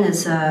question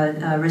is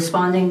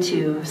responding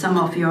to some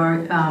of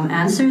your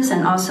answers,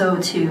 and also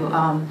to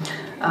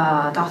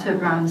Dr.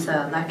 Brown's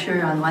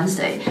lecture on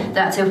Wednesday,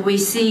 that if we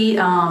see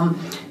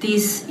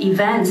these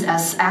events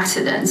as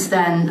accidents,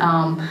 then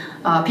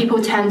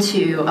people tend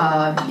to,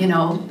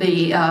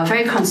 be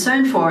very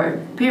concerned for a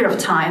period of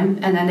time,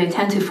 and then they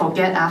tend to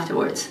forget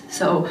afterwards.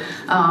 So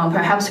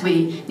perhaps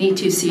we need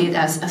to see it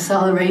as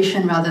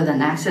acceleration rather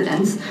than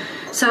accidents.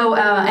 So,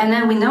 and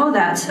then we know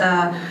that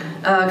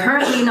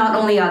currently not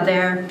only are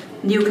there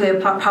nuclear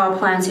power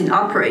plants in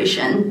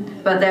operation,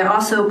 but there are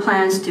also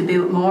plans to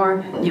build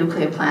more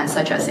nuclear plants,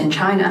 such as in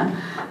China.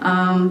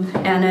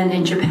 And then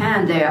in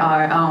Japan, there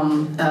are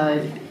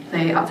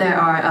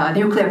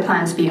nuclear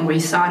plants being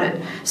restarted.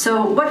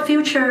 So what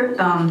future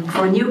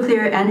for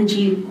nuclear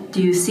energy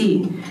do you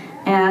see?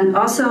 And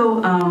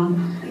also,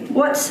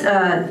 what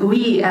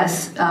we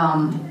as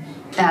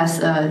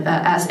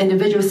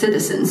individual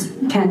citizens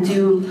can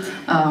do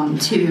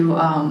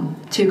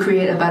to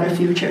create a better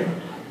future?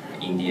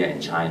 India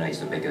and China is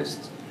the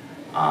biggest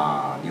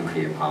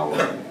nuclear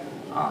power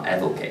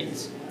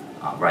advocates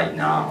right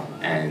now,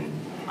 and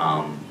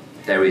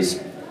there is,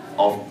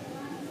 of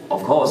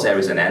course, there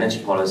is an energy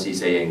policy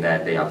saying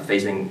that they are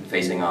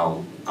phasing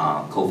out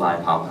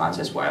coal-fired power plants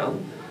as well,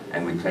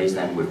 and replace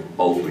them with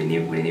both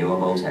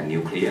renewables and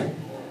nuclear.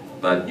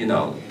 But you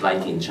know,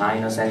 like in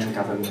China, central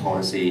government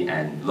policy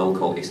and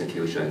local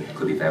execution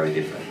could be very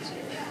different.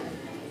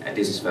 And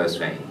this is first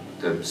thing.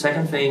 The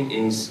second thing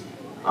is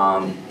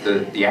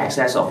the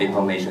access of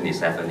information is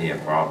definitely a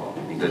problem,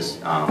 because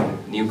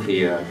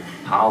nuclear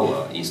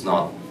power is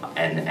not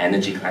an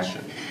energy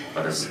question,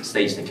 but a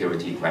state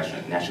security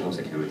question, national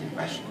security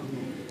question.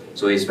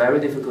 So it's very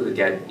difficult to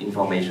get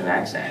information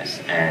access,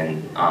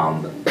 and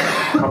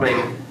public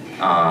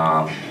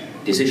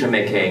decision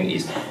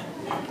making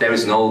there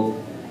is no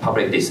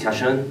public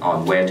discussion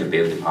on where to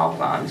build the power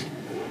plant.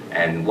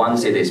 And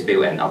once it is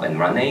built and up and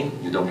running,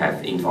 you don't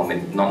have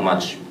not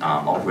much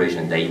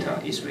operation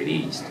data is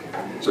released.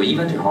 So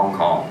even to Hong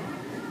Kong.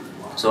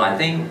 So I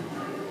think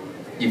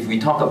if we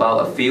talk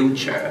about a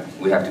future,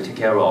 we have to take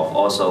care of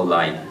also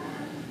like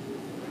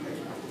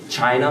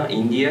China,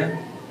 India,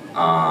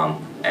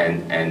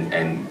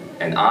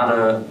 and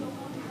other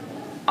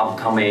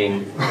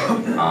upcoming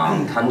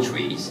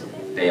countries.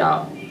 They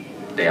are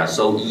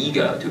so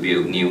eager to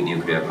build new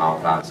nuclear power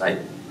plants. Like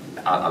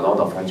a lot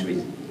of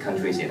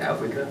countries in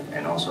Africa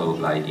and also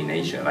like in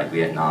Asia, like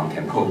Vietnam,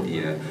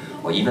 Cambodia,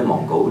 or even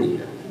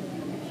Mongolia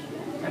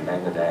and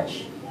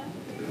Bangladesh.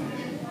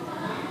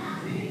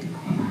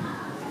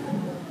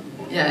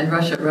 Yeah, and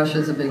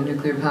Russia's a big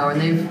nuclear power,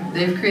 and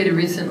they've created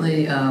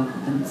recently,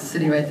 and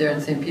sitting right there in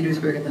St.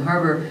 Petersburg in the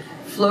harbor,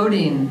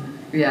 floating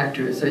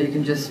reactors, so you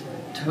can just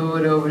tow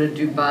it over to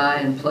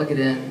Dubai and plug it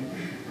in,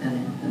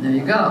 and there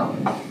you go.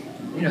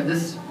 You know,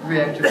 this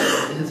reactor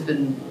has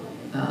been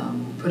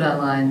put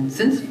online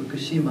since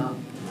Fukushima.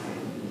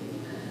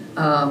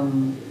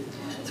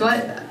 So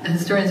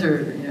historians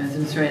are, you know, as a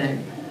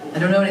historian, I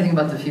don't know anything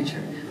about the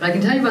future. But I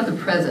can tell you about the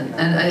present,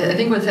 and I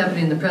think what's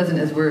happening in the present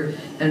is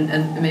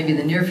and maybe in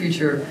the near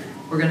future,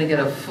 we're getting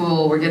a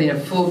full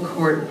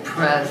court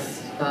press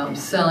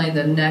selling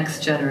the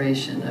next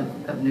generation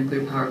of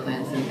nuclear power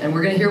plants, and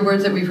we're going to hear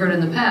words that we've heard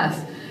in the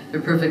past.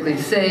 They're perfectly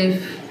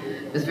safe,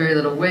 there's very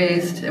little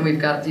waste, and we've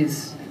got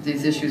these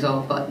issues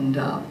all buttoned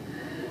up.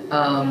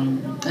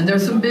 And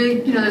there's some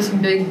big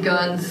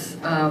guns,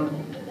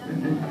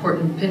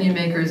 important opinion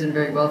makers and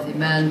very wealthy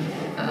men.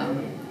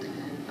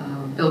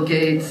 Bill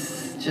Gates,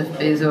 Jeff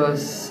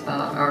Bezos,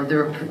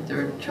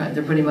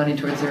 they're putting money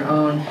towards their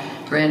own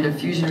brand of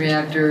fusion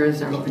reactors.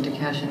 They're hoping to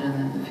cash in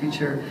the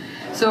future.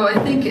 So I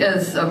think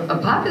as a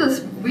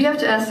populace, we have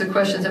to ask the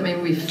questions that maybe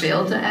we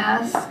failed to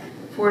ask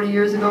 40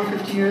 years ago,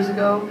 50 years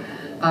ago.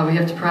 We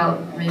have to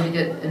maybe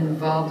get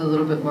involved a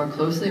little bit more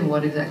closely in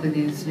what exactly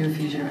these new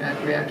fusion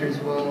reactors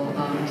will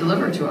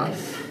deliver to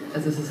us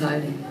as a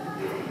society.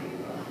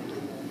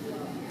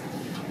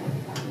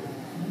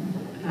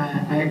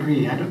 I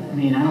agree. I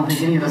don't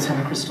think any of us have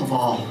a crystal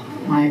ball.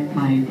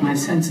 My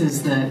sense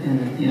is that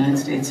in the United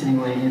States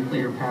anyway,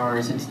 nuclear power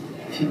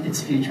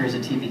its future is a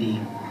TBD.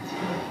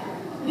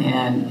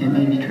 And it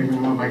may be driven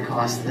more by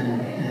cost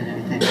than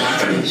anything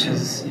else, which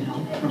is, you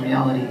know, a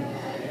reality.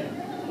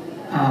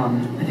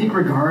 I think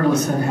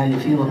regardless of how you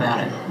feel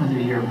about it, whether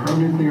you're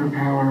pro-nuclear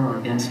power or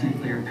against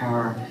nuclear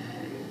power,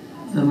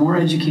 the more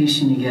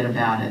education you get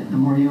about it, the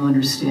more you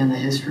understand the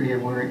history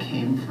of where it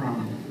came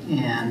from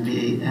and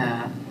the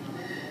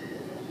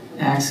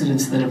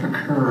accidents that have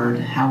occurred,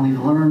 how we've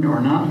learned or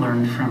not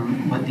learned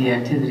from what the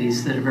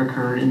activities that have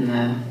occurred in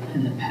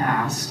the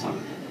past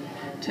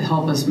to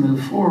help us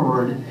move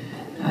forward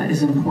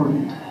is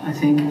important. I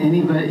think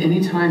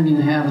anytime you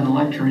have an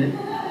electorate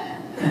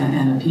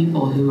and a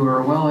people who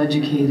are well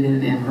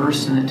educated and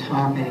versed in a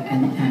topic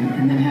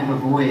and then have a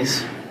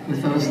voice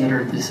with those that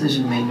are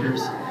decision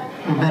makers,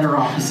 we're better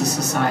off as a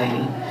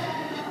society.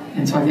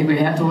 And so I think we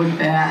have to look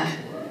back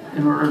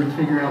in order to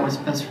figure out what's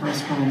best for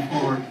us going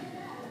forward.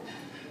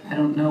 I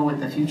don't know what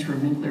the future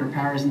of nuclear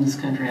power is in this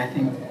country. I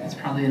think it's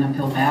probably an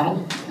uphill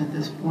battle at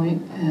this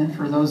point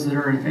for those that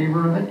are in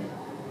favor of it.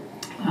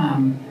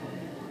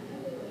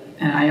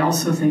 And I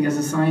also think as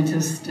a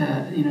scientist,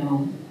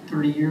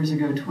 30 years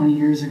ago, 20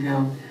 years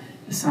ago,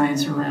 the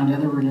science around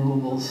other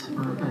renewables,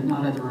 or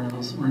not other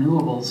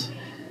renewables,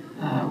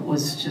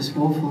 was just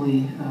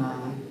woefully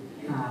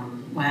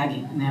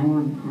lagging. Now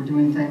we're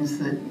doing things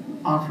that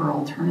offer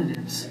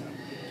alternatives.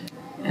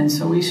 And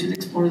so we should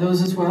explore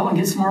those as well and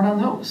get smart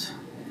on those.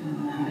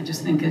 I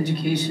just think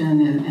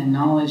education and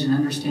knowledge and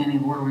understanding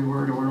of where we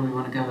were to where we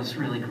want to go is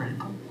really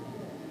critical.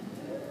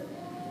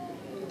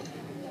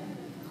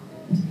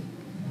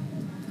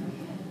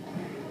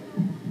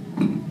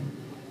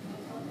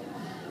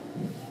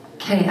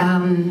 Okay,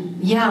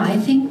 I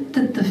think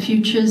that the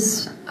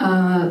future's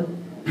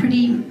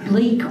pretty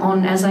bleak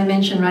on, as I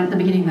mentioned right at the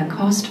beginning, the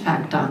cost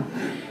factor.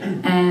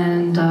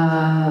 And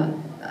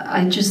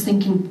I just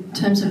think in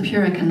terms of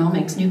pure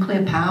economics,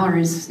 nuclear power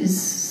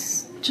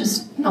is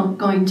just not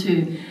going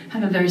to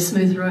have a very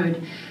smooth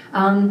road.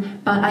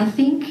 But I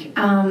think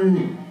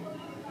MK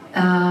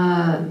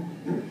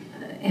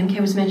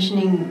was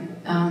mentioning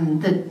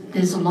that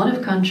there's a lot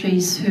of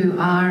countries who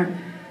are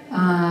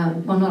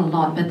well, not a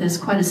lot, but there's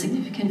quite a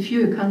significant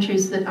few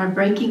countries that are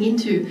breaking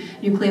into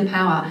nuclear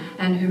power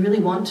and who really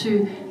want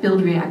to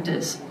build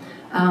reactors.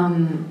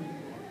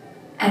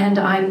 And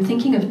I'm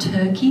thinking of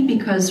Turkey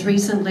because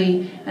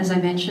recently, as I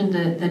mentioned,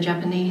 the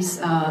Japanese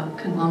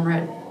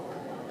conglomerate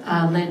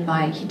led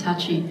by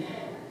Hitachi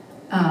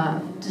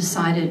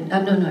decided,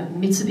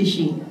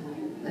 Mitsubishi,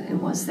 it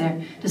was there,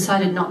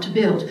 decided not to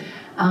build.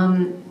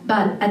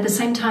 But at the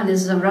same time,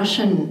 there's a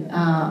Russian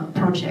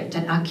project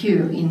at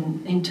Akü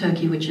in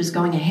Turkey, which is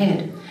going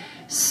ahead.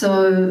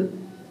 So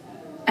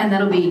and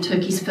that'll be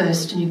Turkey's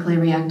first nuclear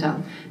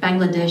reactor.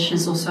 Bangladesh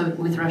is also,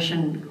 with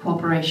Russian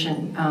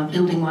cooperation,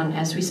 building one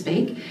as we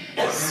speak.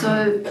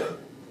 So,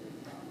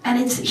 and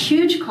it's a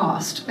huge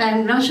cost.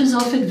 And Russia's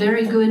offered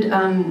very good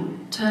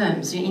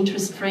terms,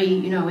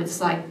 interest-free.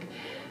 It's like,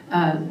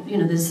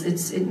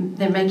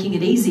 they're making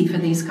it easy for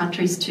these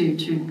countries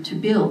to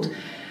build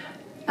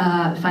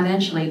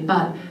financially,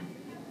 but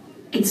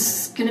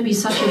it's going to be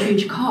such a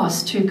huge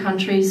cost to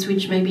countries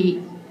which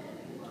maybe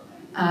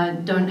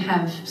don't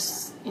have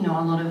a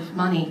lot of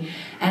money.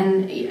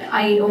 And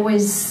I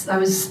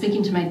was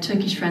speaking to my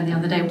Turkish friend the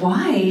other day,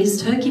 why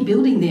is Turkey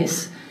building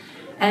this?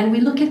 And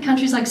we look at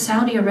countries like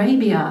Saudi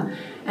Arabia,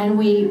 and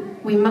we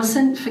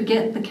mustn't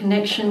forget the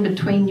connection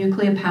between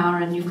nuclear power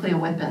and nuclear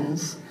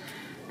weapons.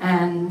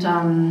 And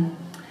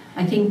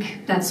I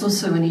think that's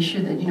also an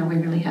issue that we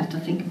really have to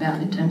think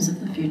about in terms of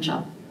the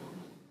future.